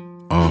shortly.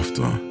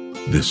 After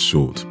this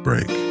short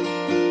break.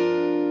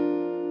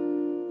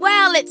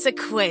 Well, it's a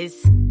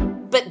quiz,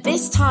 but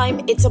this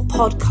time it's a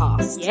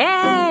podcast.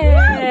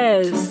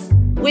 Yes!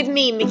 With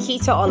me,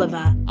 Mikita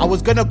Oliver. I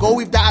was going to go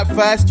with that at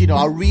first,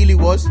 I really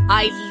was.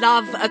 I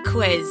love a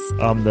quiz.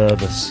 I'm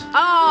nervous.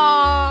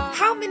 Oh,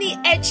 how many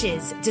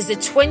edges does a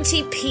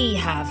 20p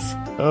have?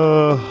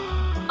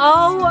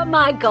 Oh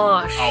my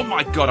gosh. Oh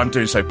my God, I'm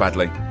doing so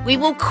badly. We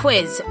will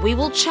quiz, we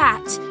will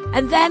chat,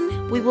 and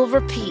then we will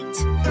repeat.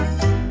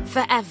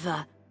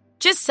 Forever.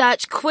 Just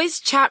search Quiz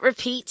Chat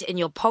Repeat in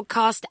your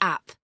podcast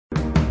app.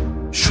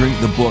 Shrink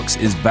the Box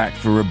is back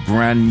for a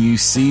brand new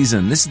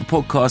season. This is the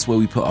podcast where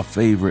we put our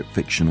favourite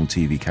fictional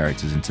TV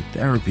characters into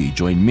therapy.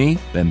 Join me,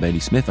 Ben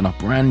Bailey-Smith, and our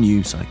brand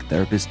new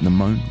psychotherapist,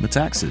 Namone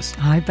Metaxas.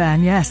 Hi,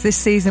 Ben. Yes, this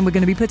season we're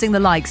going to be putting the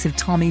likes of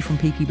Tommy from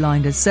Peaky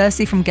Blinders,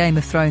 Cersei from Game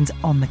of Thrones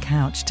on the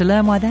couch to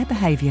learn why their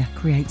behaviour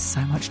creates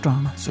so much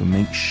drama. So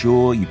make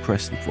sure you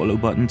press the follow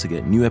button to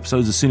get new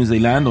episodes as soon as they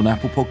land on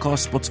Apple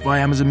Podcasts, Spotify,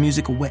 Amazon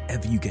Music, or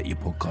wherever you get your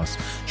podcasts.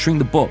 Shrink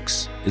the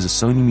Box is a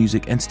Sony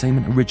Music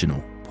Entertainment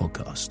original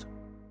podcast.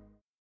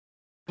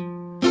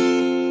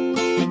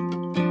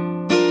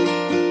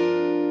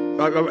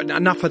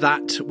 Enough of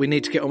that. We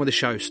need to get on with the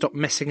show. Stop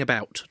messing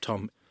about,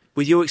 Tom.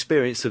 With your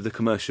experience of the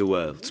commercial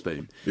world,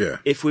 Spoon,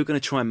 if we're going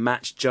to try and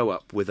match Joe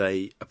up with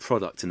a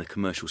product in the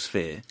commercial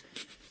sphere,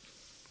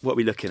 what are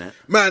we looking at?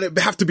 Man, it'd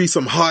have to be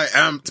some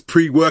high-amped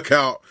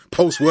pre-workout,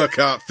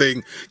 post-workout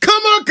thing.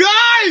 Come on,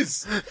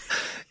 guys!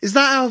 Is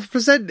that how it's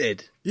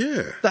presented?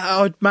 Yeah. That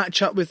I'd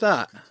match up with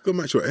that? Got to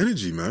match your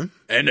energy, man.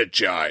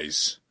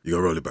 Energize. You got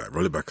to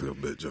roll it back a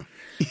little bit, Joe.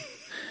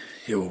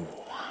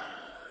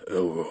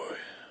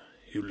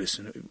 You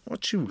listen.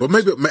 What you? But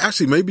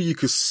maybe you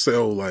could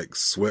sell like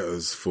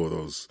sweaters for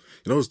those.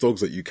 Those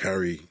dogs that you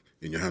carry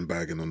in your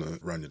handbag and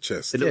around your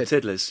chest. The little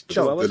tiddlers,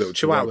 Chihuahuas. the little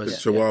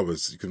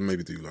Chihuahuas. Yeah. You could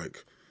maybe do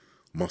like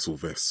muscle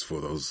vests for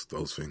those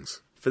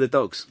things for the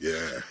dogs.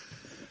 Yeah.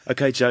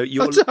 Okay, Joe.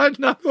 I don't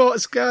know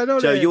what's going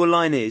on. Joe, here. your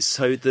line is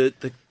so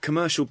the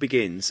commercial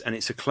begins and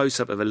it's a close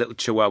up of a little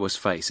Chihuahua's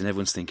face and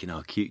everyone's thinking,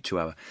 oh, cute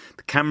Chihuahua.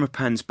 The camera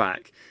pans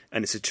back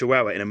and it's a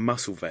Chihuahua in a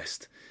muscle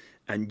vest,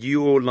 and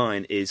your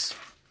line is.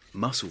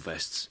 Muscle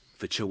vests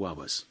for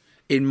Chihuahuas.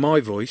 In my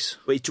voice?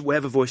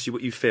 Whatever voice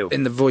you feel.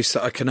 In the voice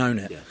that I can own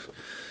it. Yeah.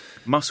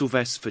 Muscle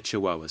vests for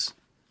Chihuahuas.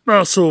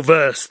 Muscle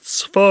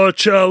vests for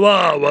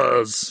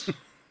Chihuahuas.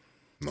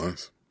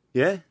 Nice.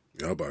 Yeah?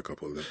 Yeah, I'll buy a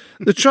couple of them.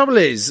 The trouble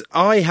is,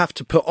 I have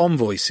to put on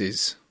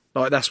voices.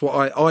 Like, that's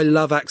what I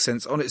love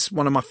accents. It's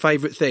one of my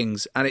favourite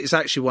things. And it's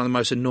actually one of the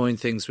most annoying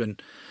things when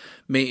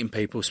meeting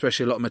people,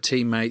 especially a lot of my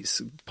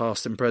teammates,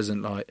 past and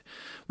present. Like,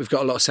 we've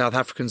got a lot of South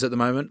Africans at the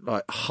moment,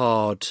 like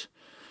hard...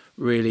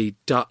 really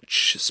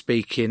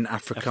Dutch-speaking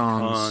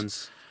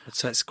Afrikaans. I'd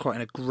say it's quite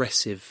an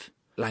aggressive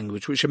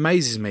language, which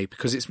amazes me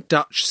because it's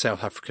Dutch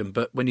South African,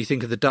 but when you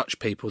think of the Dutch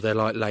people, they're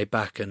like laid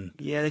back and...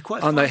 Yeah, they're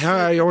quite... Aren't they?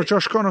 Hey, you're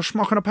just going to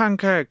smoke on a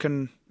pancake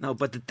and... No,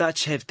 but the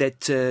Dutch have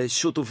that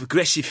sort of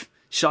aggressive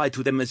side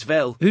to them as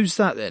well. Who's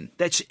that then?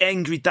 That's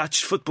angry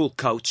Dutch football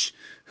coach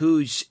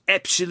who's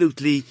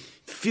absolutely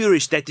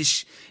furious that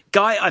this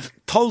guy, I've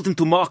told him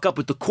to mark up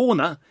at the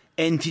corner...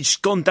 and he's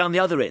gone down the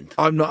other end.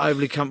 I'm not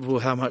overly comfortable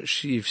with how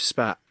much you've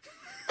spat.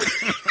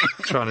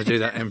 Trying to do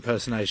that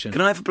impersonation. Can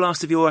I have a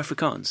blast of your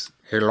Afrikaans?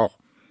 Hello.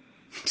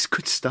 It's a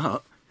good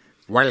start.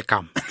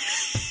 Welcome.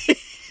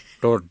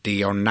 Lord the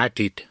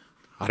United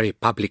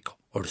Republic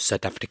of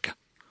South Africa.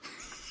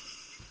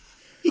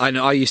 I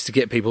know, I used to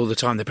get people all the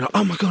time, they'd be like,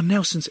 oh my God,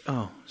 Nelson's...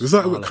 Oh, was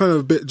that kind of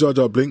a bit Jar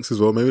Jar Binks as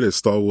well? Maybe there's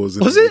Star Wars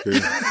in Was it?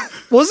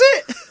 Was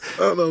it? I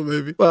don't know,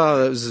 maybe.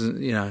 Well, that was,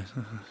 a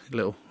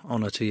little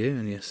honour to you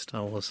and your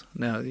Star Wars.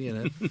 Now,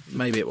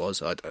 maybe it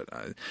was. I don't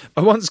know.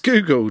 I once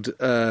Googled,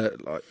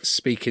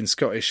 speaking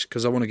Scottish,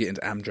 because I want to get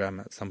into Amdram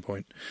at some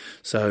point.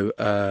 So,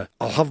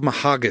 I'll have my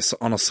haggis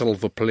on a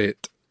silver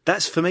plate.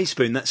 That's, for me,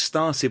 Spoon, that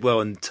started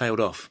well and tailed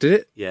off. Did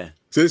it? Yeah.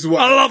 So this is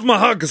what I love my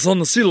haggis on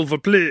a silver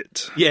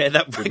plate. Yeah,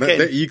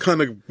 that you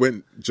kind of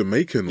went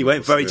Jamaican. You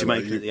went very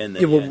Jamaican at the end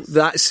there. Yeah, well,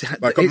 that's...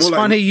 Like, it's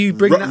funny you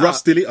bring that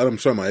Rusty up. Lee, I'm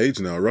showing my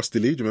age now. Rusty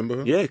Lee, do you remember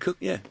her? Yeah, cook,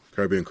 yeah.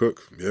 Caribbean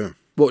cook, yeah.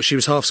 What, she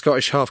was half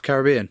Scottish, half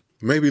Caribbean?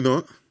 Maybe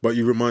not, but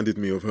you reminded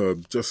me of her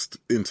just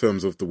in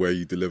terms of the way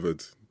you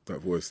delivered that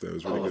voice there. It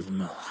was really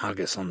good.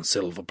 Haggis on the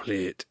silver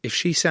plate. If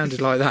she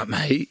sounded like that,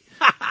 mate,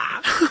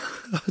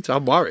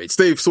 I'm worried.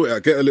 Steve, sort it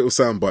out. Get a little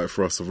soundbite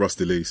for us of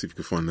Rusty Lee, see if you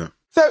can find that.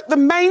 So the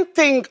main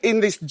thing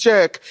in this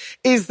jerk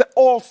is the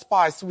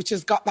allspice, which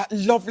has got that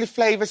lovely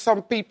flavour.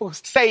 Some people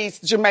say it's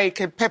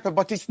Jamaican pepper,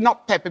 but it's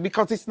not pepper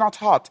because it's not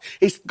hot.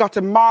 It's got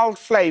a mild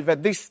flavour.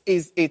 This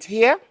is it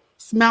here.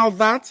 Smell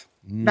that?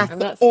 That's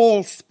the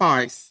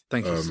allspice.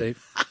 Thank you,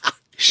 Steve.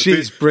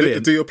 She's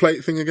brilliant. Do your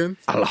plate thing again?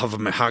 I'll have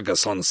my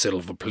haggis on the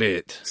silver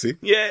plate. See?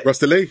 Yeah.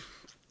 Rusty Lee?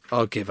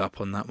 I'll give up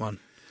on that one.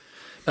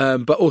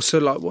 But also,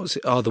 like, what's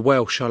it? Oh, the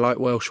Welsh. I like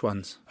Welsh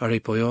ones. All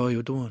right, boy, how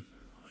you doing?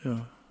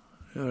 Yeah.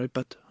 All right,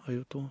 but how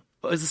you doing?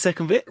 What was the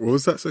second bit? What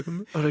was that second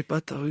bit? All right,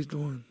 but how you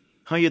doing?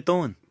 How you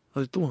doing?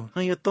 How you doing?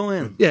 How you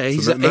doing? Yeah,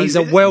 he's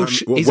a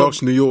Welsh. He's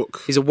Welsh, New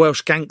York. He's a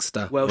Welsh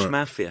gangster. Welsh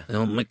mafia. You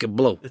know, Mickey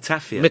Blue. The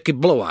Taffia. Mickey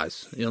Blue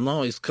Eyes. You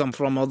know, he's come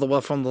from all the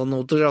way from the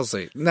New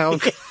Jersey. Now,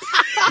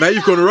 now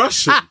you've gone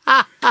Russian.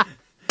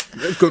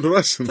 You've gone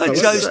Russian. Like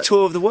Joe's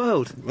tour of the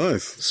world.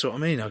 Nice. That's what I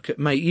mean.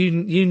 Mate,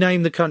 you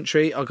name the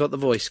country, I got the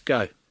voice.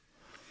 Go.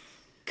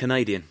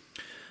 Canadian.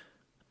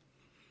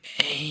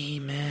 Hey,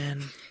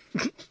 man.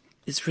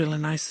 It's really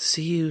nice to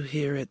see you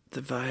here at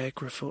the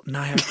Niagara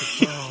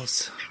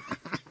Falls.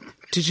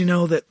 Did you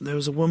know that there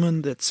was a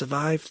woman that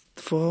survived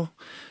the fall?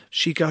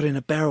 She got in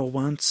a barrel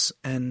once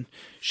and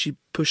she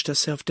pushed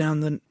herself down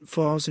the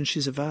falls and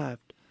she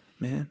survived,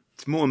 man.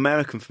 It's more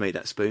American for me,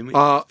 that Spoon.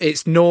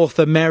 It's North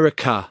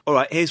America. All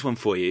right, here's one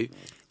for you.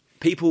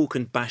 People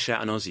can bash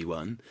out an Aussie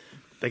one.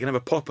 They can have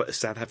a pop at a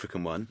South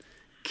African one.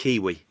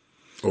 Kiwi.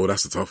 Oh,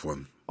 that's a tough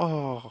one.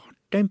 Oh,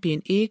 don't be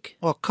an egg.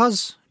 Oh,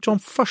 cuz, John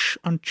Fish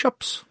and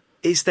chips.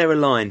 Is there a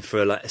line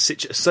for a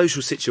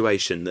social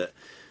situation that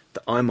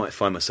I might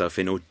find myself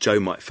in, or Joe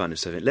might find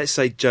himself in? Let's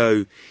say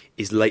Joe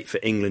is late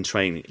for England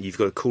training. You've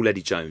got to call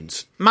Eddie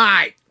Jones.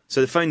 Mate! So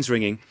the phone's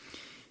ringing.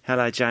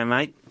 Hello, Joe,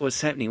 mate. What's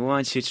happening? Why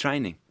aren't you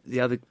training? The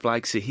other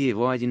blokes are here.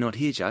 Why are you not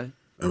here, Joe?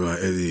 I'm like,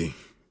 Eddie,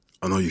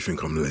 I know you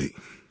think I'm late.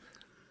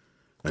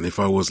 And if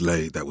I was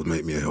late, that would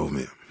make me a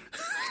helmet.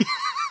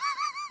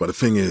 But the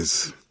thing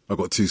is, I've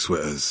got 2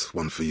 sweaters.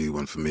 One for you,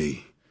 one for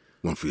me.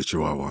 One for your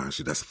chihuahua.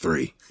 Actually, that's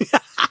 3.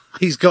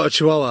 He's got a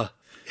chihuahua.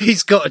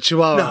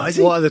 No, is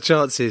he? What are the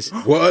chances?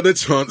 What are the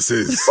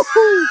chances?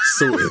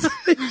 Sorted.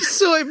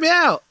 Sorted me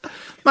out.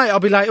 Mate, I'll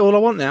be late all I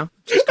want now.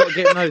 Just got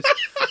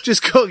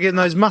to get in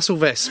those muscle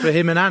vests for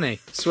him and Annie.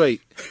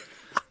 Sweet.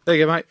 There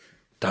you go, mate.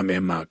 Don't be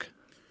a mug.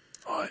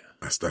 Right.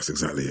 That's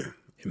exactly it.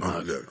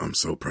 I'm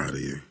so proud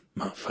of you.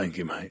 Thank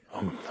you, mate.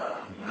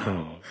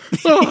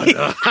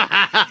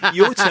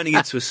 You're turning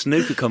into a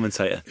snooker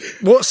commentator.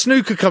 What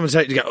snooker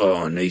commentator do you go,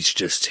 oh, and he's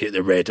just hit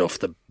the red off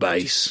the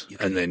base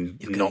and then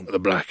knock the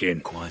black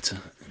in. Quieter.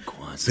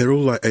 They're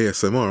all like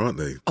ASMR, aren't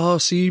they? Oh,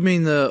 so you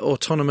mean the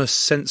autonomous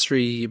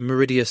sensory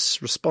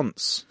meridius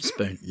response,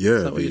 Spoon? Yeah.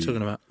 Is that what you're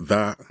talking about?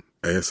 That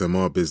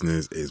ASMR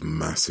business is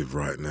massive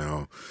right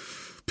now.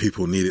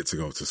 People need it to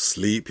go to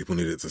sleep. People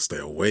need it to stay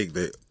awake.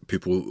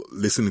 People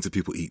listening to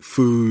people eat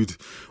food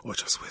or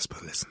just whisper,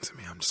 listen to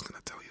me, I'm just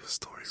going to tell you a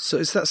story. So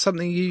is that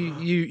something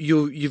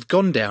you've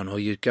gone down or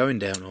you're going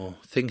down or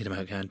thinking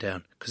about going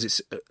down? Because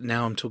it's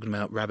now I'm talking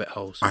about rabbit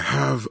holes. I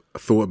have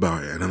thought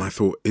about it and then I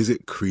thought, is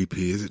it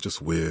creepy? Is it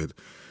just weird?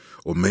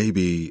 Or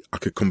maybe I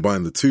could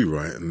combine the two,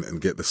 right, and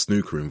get the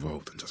snooker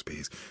involved and just be,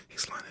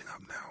 he's lining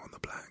up now on the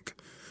black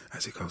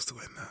as he goes to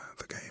win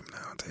the game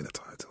now and take the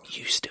title.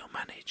 You still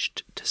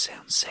managed to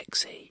sound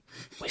sexy,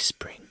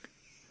 whispering,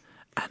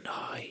 and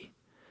I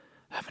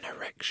have an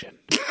erection.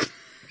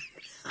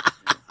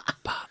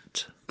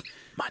 But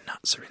my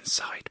nuts are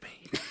inside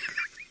me.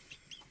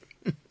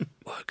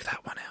 Work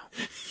that one out.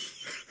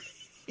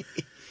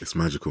 It's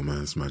magical,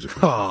 man. It's magical.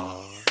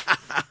 Oh,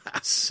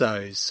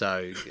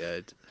 so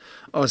good.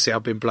 Honestly,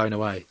 I've been blown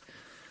away.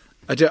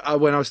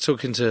 When I was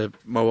talking to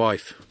my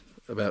wife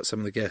about some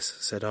of the guests,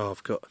 I said,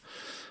 I've got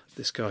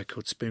this guy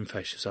called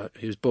Spoonface. She was like,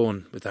 he was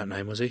born with that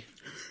name, was he?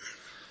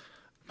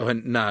 I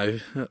went, no,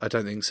 I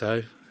don't think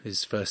so.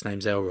 His first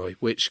name's Elroy.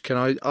 Which, can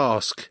I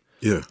ask?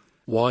 Yeah.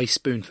 Why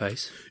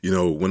Spoonface? You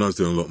know, when I was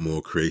doing a lot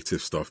more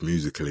creative stuff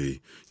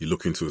musically, you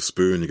look into a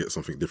spoon, you get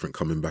something different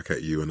coming back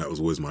at you, and that was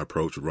always my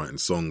approach with writing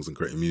songs and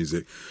creating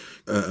music,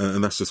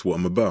 and that's just what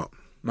I'm about.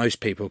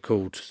 Most people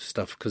called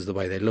stuff because of the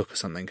way they look or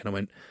something, and I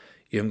went,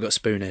 you haven't got a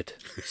spoon head,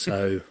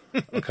 so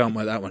I can't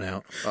work that one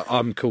out.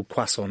 I'm called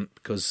croissant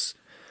because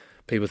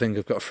people think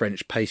I've got a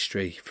French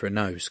pastry for a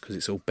nose because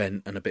it's all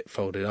bent and a bit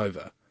folded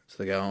over.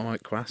 So they go, all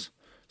right, croissant.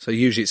 So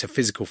usually it's a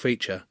physical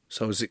feature.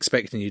 So I was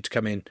expecting you to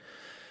come in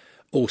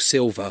all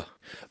silver.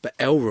 But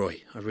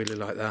Elroy, I really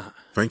like that.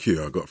 Thank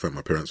you. I've got to thank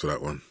my parents for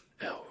that one.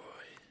 Elroy.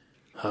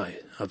 Hi,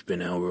 I've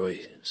been Elroy,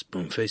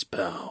 Spoonface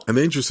pal. And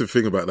the interesting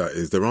thing about that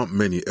is there aren't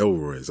many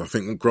Elroys. I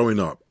think growing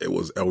up, it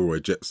was Elroy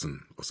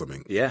Jetson or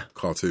something. Yeah.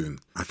 Cartoon.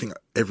 I think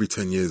every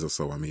 10 years or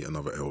so I meet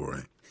another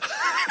Elroy.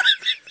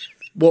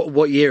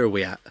 What year are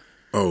we at?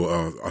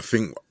 Oh, I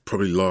think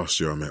probably last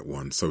year I met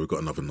one, so we've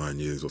got another 9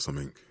 years or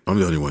something. I'm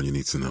the only one you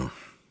need to know.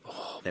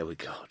 Oh, there we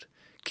go.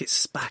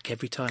 gets back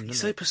every time. It's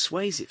so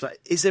persuasive. Like,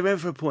 is there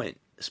ever a point,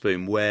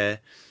 Spoon, where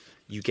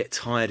you get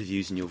tired of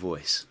using your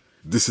voice?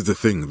 This is the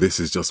thing. This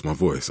is just my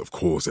voice. Of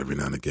course, every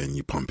now and again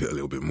you pump it a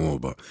little bit more,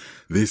 but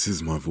this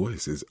is my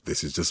voice.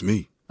 This is just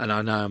me. And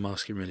I know I'm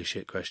asking really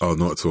shit questions. Oh,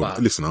 not at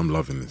all. Listen, I'm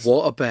loving this.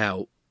 What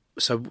about...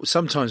 So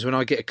sometimes when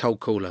I get a cold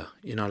caller,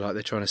 you know, like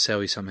they're trying to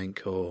sell you something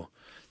or...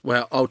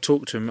 Well, I'll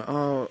talk to him.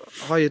 Oh,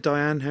 hiya,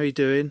 Diane. How you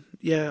doing?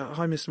 Yeah,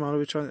 hi, Mr.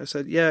 Marlowe. I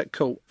said, yeah,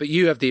 cool. But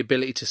you have the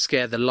ability to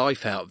scare the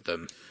life out of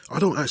them. I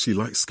don't actually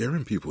like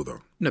scaring people,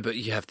 though. No, but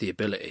you have the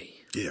ability.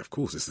 Yeah, of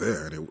course, it's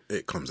there, and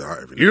it comes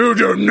out every night. You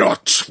do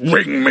not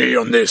ring me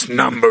on this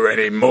number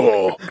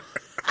anymore,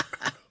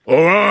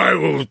 or I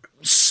will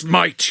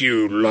smite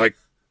you like...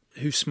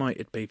 Who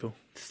smited people?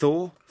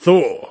 Thor.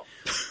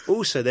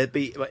 Also, there'd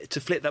be...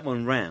 To flip that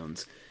one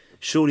round,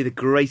 surely the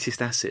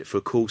greatest asset for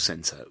a call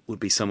centre would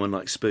be someone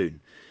like Spoon.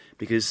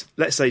 Because,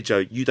 let's say,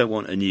 Joe, you don't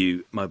want a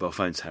new mobile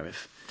phone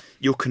tariff.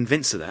 You're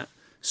convinced of that.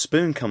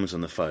 Spoon comes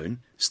on the phone,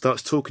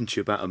 starts talking to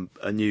you about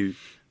a new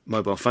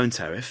mobile phone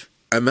tariff.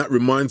 And that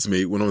reminds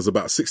me, when I was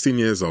about 16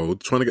 years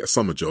old, trying to get a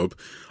summer job,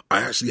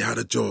 I actually had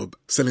a job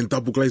selling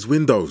double glazed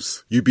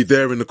windows. You'd be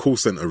there in the call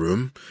centre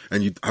room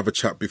and you'd have a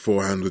chat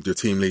beforehand with your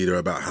team leader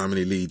about how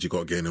many leads you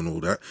got getting and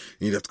all that.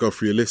 And you'd have to go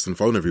through your list and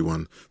phone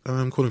everyone.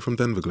 I'm calling from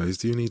Denver Glaze.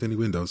 Do you need any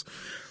windows?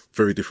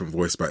 Very different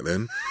voice back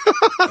then.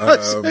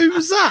 Who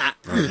was that?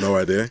 I have no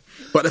idea.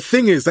 But the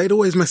thing is, they'd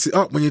always mess it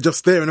up when you're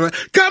just there and they're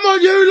like, come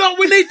on, you lot,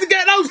 we need to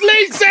get those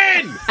leads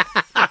in!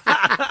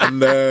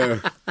 And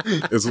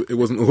it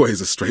wasn't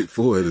always as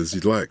straightforward as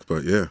you'd like,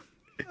 but yeah.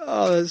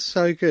 Oh, that's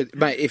so good.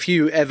 Mate, if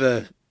you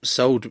ever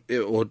sold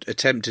or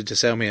attempted to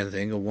sell me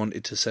anything or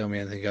wanted to sell me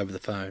anything over the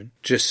phone,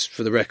 just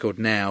for the record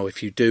now,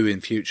 if you do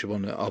in future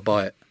want it, I'll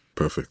buy it.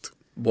 Perfect.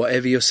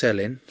 Whatever you're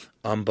selling,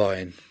 I'm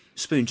buying.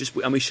 Spoon,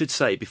 and we should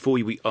say, before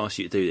we ask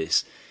you to do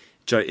this,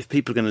 Joe, if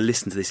people are going to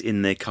listen to this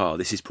in their car,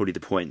 this is probably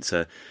the point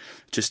to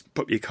just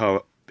put your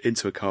car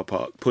into a car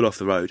park, pull off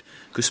the road.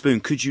 Because, Spoon,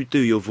 could you do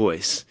your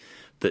voice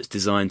that's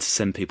designed to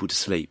send people to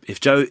sleep?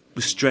 If Joe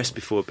was stressed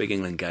before a big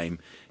England game,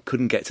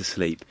 couldn't get to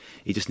sleep,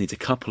 he just needs a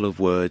couple of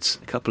words,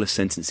 a couple of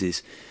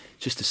sentences,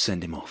 just to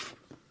send him off.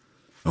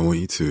 I want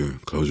you to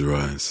close your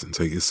eyes and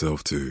take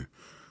yourself to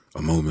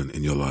a moment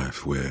in your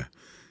life where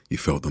you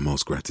felt the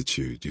most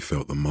gratitude, you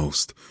felt the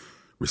most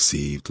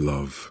received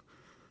love.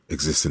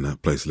 Exist in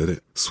that place. Let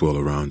it swirl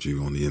around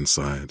you on the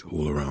inside,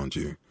 all around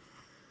you.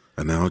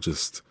 And now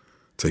just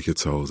take your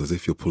toes as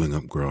if you're pulling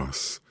up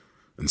grass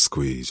and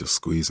squeeze. Just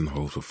squeeze and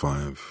hold for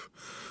 5,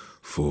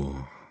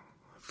 4,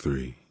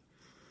 3,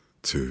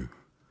 2,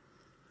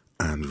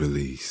 and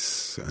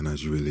release. And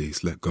as you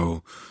release, let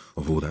go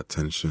of all that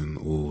tension,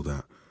 all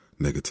that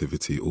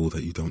negativity, all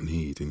that you don't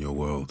need in your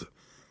world.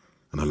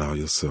 And allow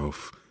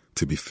yourself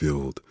to be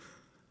filled,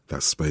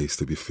 that space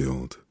to be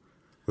filled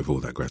with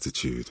all that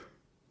gratitude.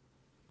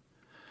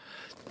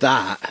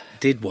 That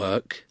did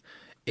work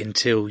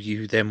until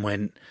you then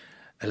went,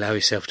 allow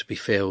yourself to be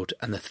filled,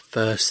 and the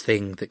first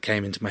thing that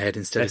came into my head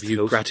instead of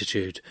you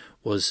gratitude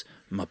was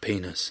my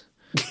penis.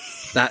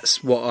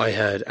 That's what I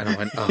heard, and I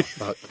went, oh,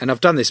 fuck. And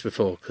I've done this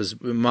before,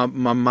 because my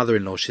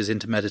mother-in-law, she's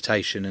into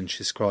meditation, and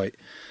she's quite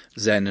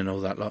zen and all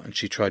that lot, and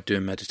she tried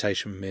doing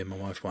meditation with me and my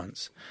wife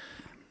once,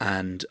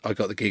 and I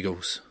got the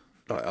giggles.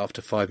 Like,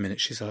 after 5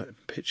 minutes, she's like,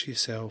 picture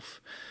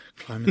yourself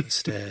climbing the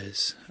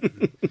stairs,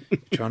 and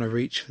trying to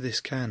reach for this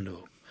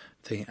candle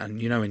thing,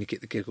 and you know when you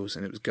get the giggles,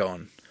 and it was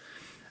gone.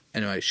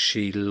 Anyway,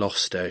 she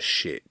lost her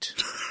shit.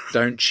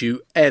 Don't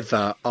you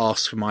ever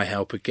ask for my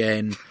help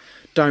again.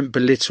 Don't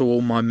belittle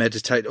all my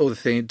meditate, all the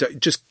thing.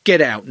 Just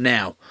get out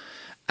now.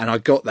 And I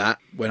got that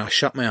when I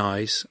shut my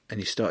eyes and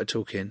you started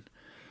talking.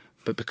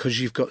 But because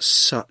you've got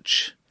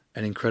such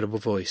an incredible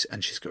voice,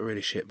 and she's got a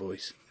really shit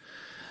voice,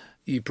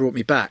 you brought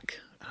me back,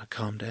 and I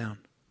calmed down.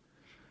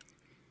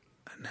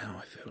 And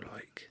now I feel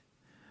like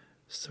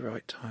it's the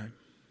right time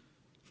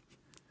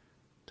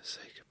to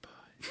say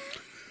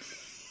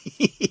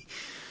goodbye.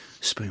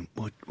 Spoon,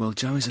 well,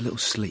 Joe is a little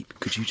asleep.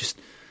 Could you just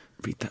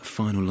read that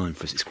final line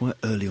for us? It's quite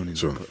early on in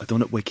the book. I don't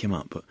want to wake him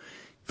up, but...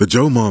 The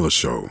Joe Marler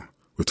Show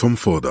with Tom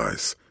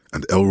Fordyce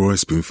and Elroy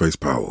Spoonface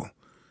Powell.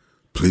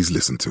 Please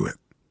listen to it.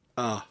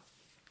 Ah.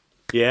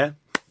 Yeah?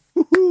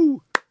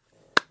 Woohoo!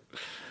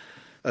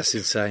 That's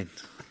insane.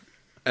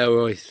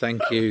 Elroy,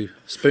 thank you.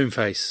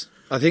 Spoonface.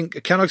 I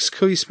think, can I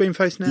call you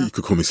Spoonface now? You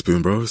could call me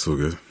Spoon, bro. It's all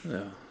good.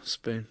 Yeah,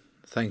 Spoon.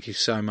 Thank you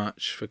so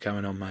much for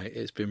coming on, mate.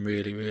 It's been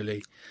really,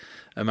 really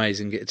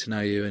amazing getting to know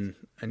you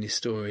and your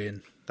story,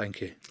 and thank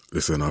you.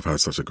 Listen, I've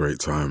had such a great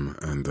time,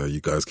 and you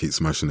guys keep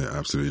smashing it.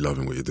 Absolutely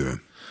loving what you're doing.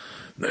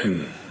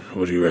 Then,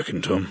 what do you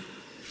reckon, Tom?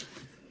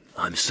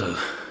 I'm so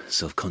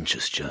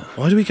self-conscious, Joe.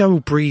 Why do we go all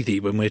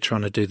breathy when we're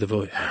trying to do the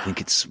voice? I think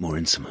it's more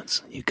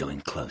intimate. You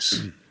going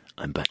close.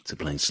 I'm back to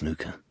playing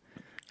snooker.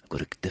 I've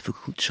got a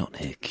difficult shot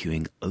here,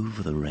 cueing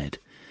over the red.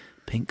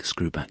 Pink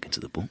screw back into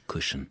the baulk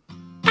cushion.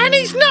 And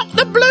he's knocked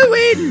the blue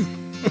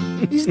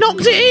in! He's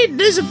knocked it in!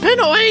 There's a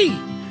penalty!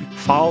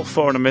 Foul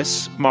for a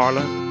miss,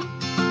 Marla.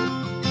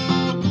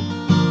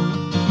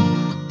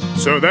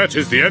 So that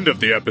is the end of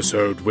the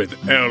episode with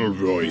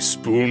Elroy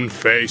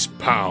Spoonface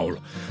Powell.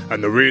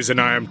 And the reason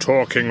I am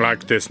talking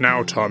like this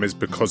now, Tom, is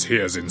because he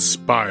has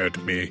inspired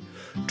me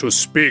to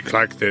speak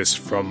like this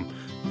from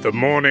the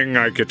morning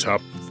I get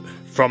up,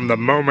 from the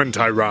moment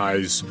I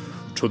rise,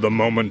 to the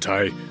moment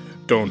I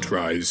don't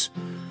rise.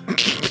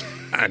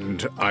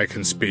 And I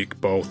can speak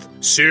both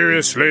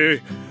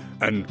seriously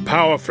and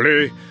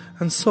powerfully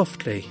and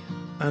softly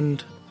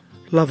and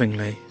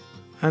lovingly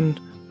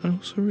and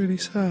also really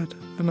sad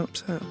and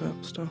upset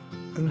about stuff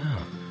and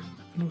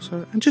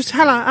also and just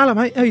hello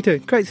mate, how you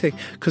doing? Great thing,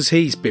 because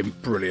he's been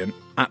brilliant.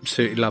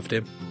 Absolutely loved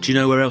him. Do you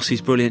know where else he's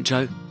brilliant,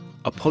 Joe?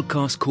 A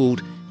podcast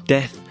called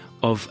Death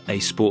of a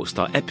Sports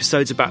Star.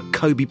 Episodes about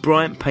Kobe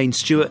Bryant, Payne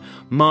Stewart,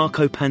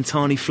 Marco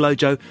Pantani,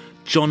 Flojo,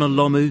 Jonah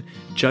Lomu,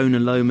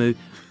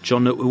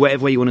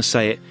 whatever way you want to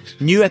say it.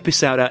 New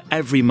episode out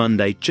every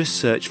Monday. Just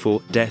search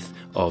for Death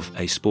of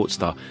a Sports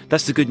Star.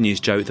 That's the good news,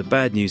 Joe. The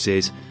bad news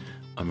is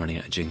I'm running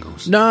out of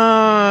jingles. No!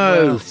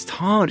 Well, it's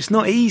hard. It's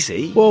not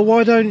easy. Well,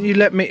 why don't you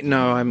let me...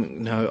 No, I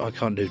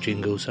can't do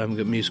jingles. I haven't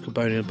got musical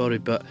bone in the body,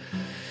 but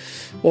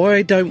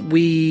why don't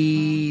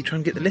we try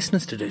and get the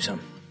listeners to do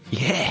some?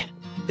 Yeah.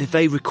 If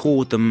they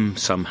record them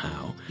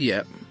somehow...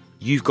 Yeah.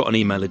 You've got an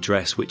email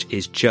address, which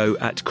is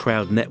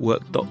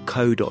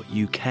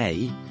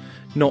joe@crowdnetwork.co.uk.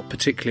 Not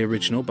particularly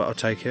original, but I'll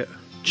take it.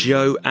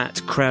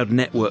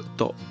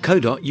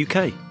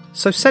 joe@crowdnetwork.co.uk.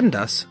 So send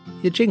us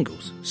your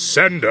jingles.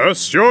 Send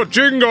us your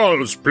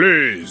jingles,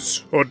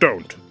 please. Or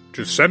don't.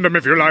 Just send them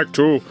if you like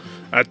to,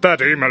 at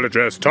that email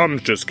address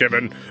Tom's just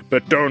given,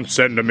 but don't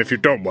send them if you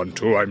don't want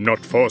to. I'm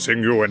not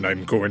forcing you, and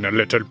I'm going a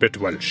little bit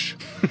Welsh.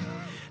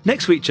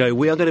 Next week, Joe,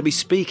 we are going to be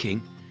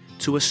speaking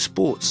to a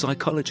sports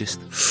psychologist.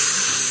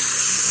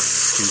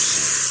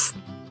 Juicy.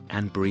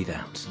 And breathe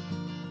out.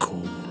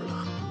 Cool.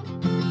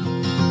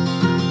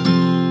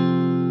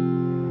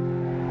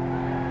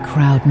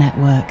 Crowd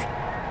Network,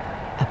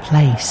 a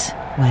place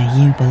where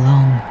you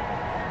belong.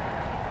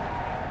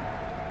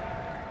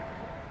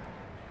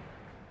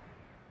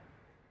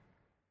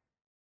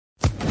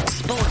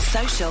 Sports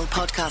Social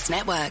Podcast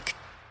Network.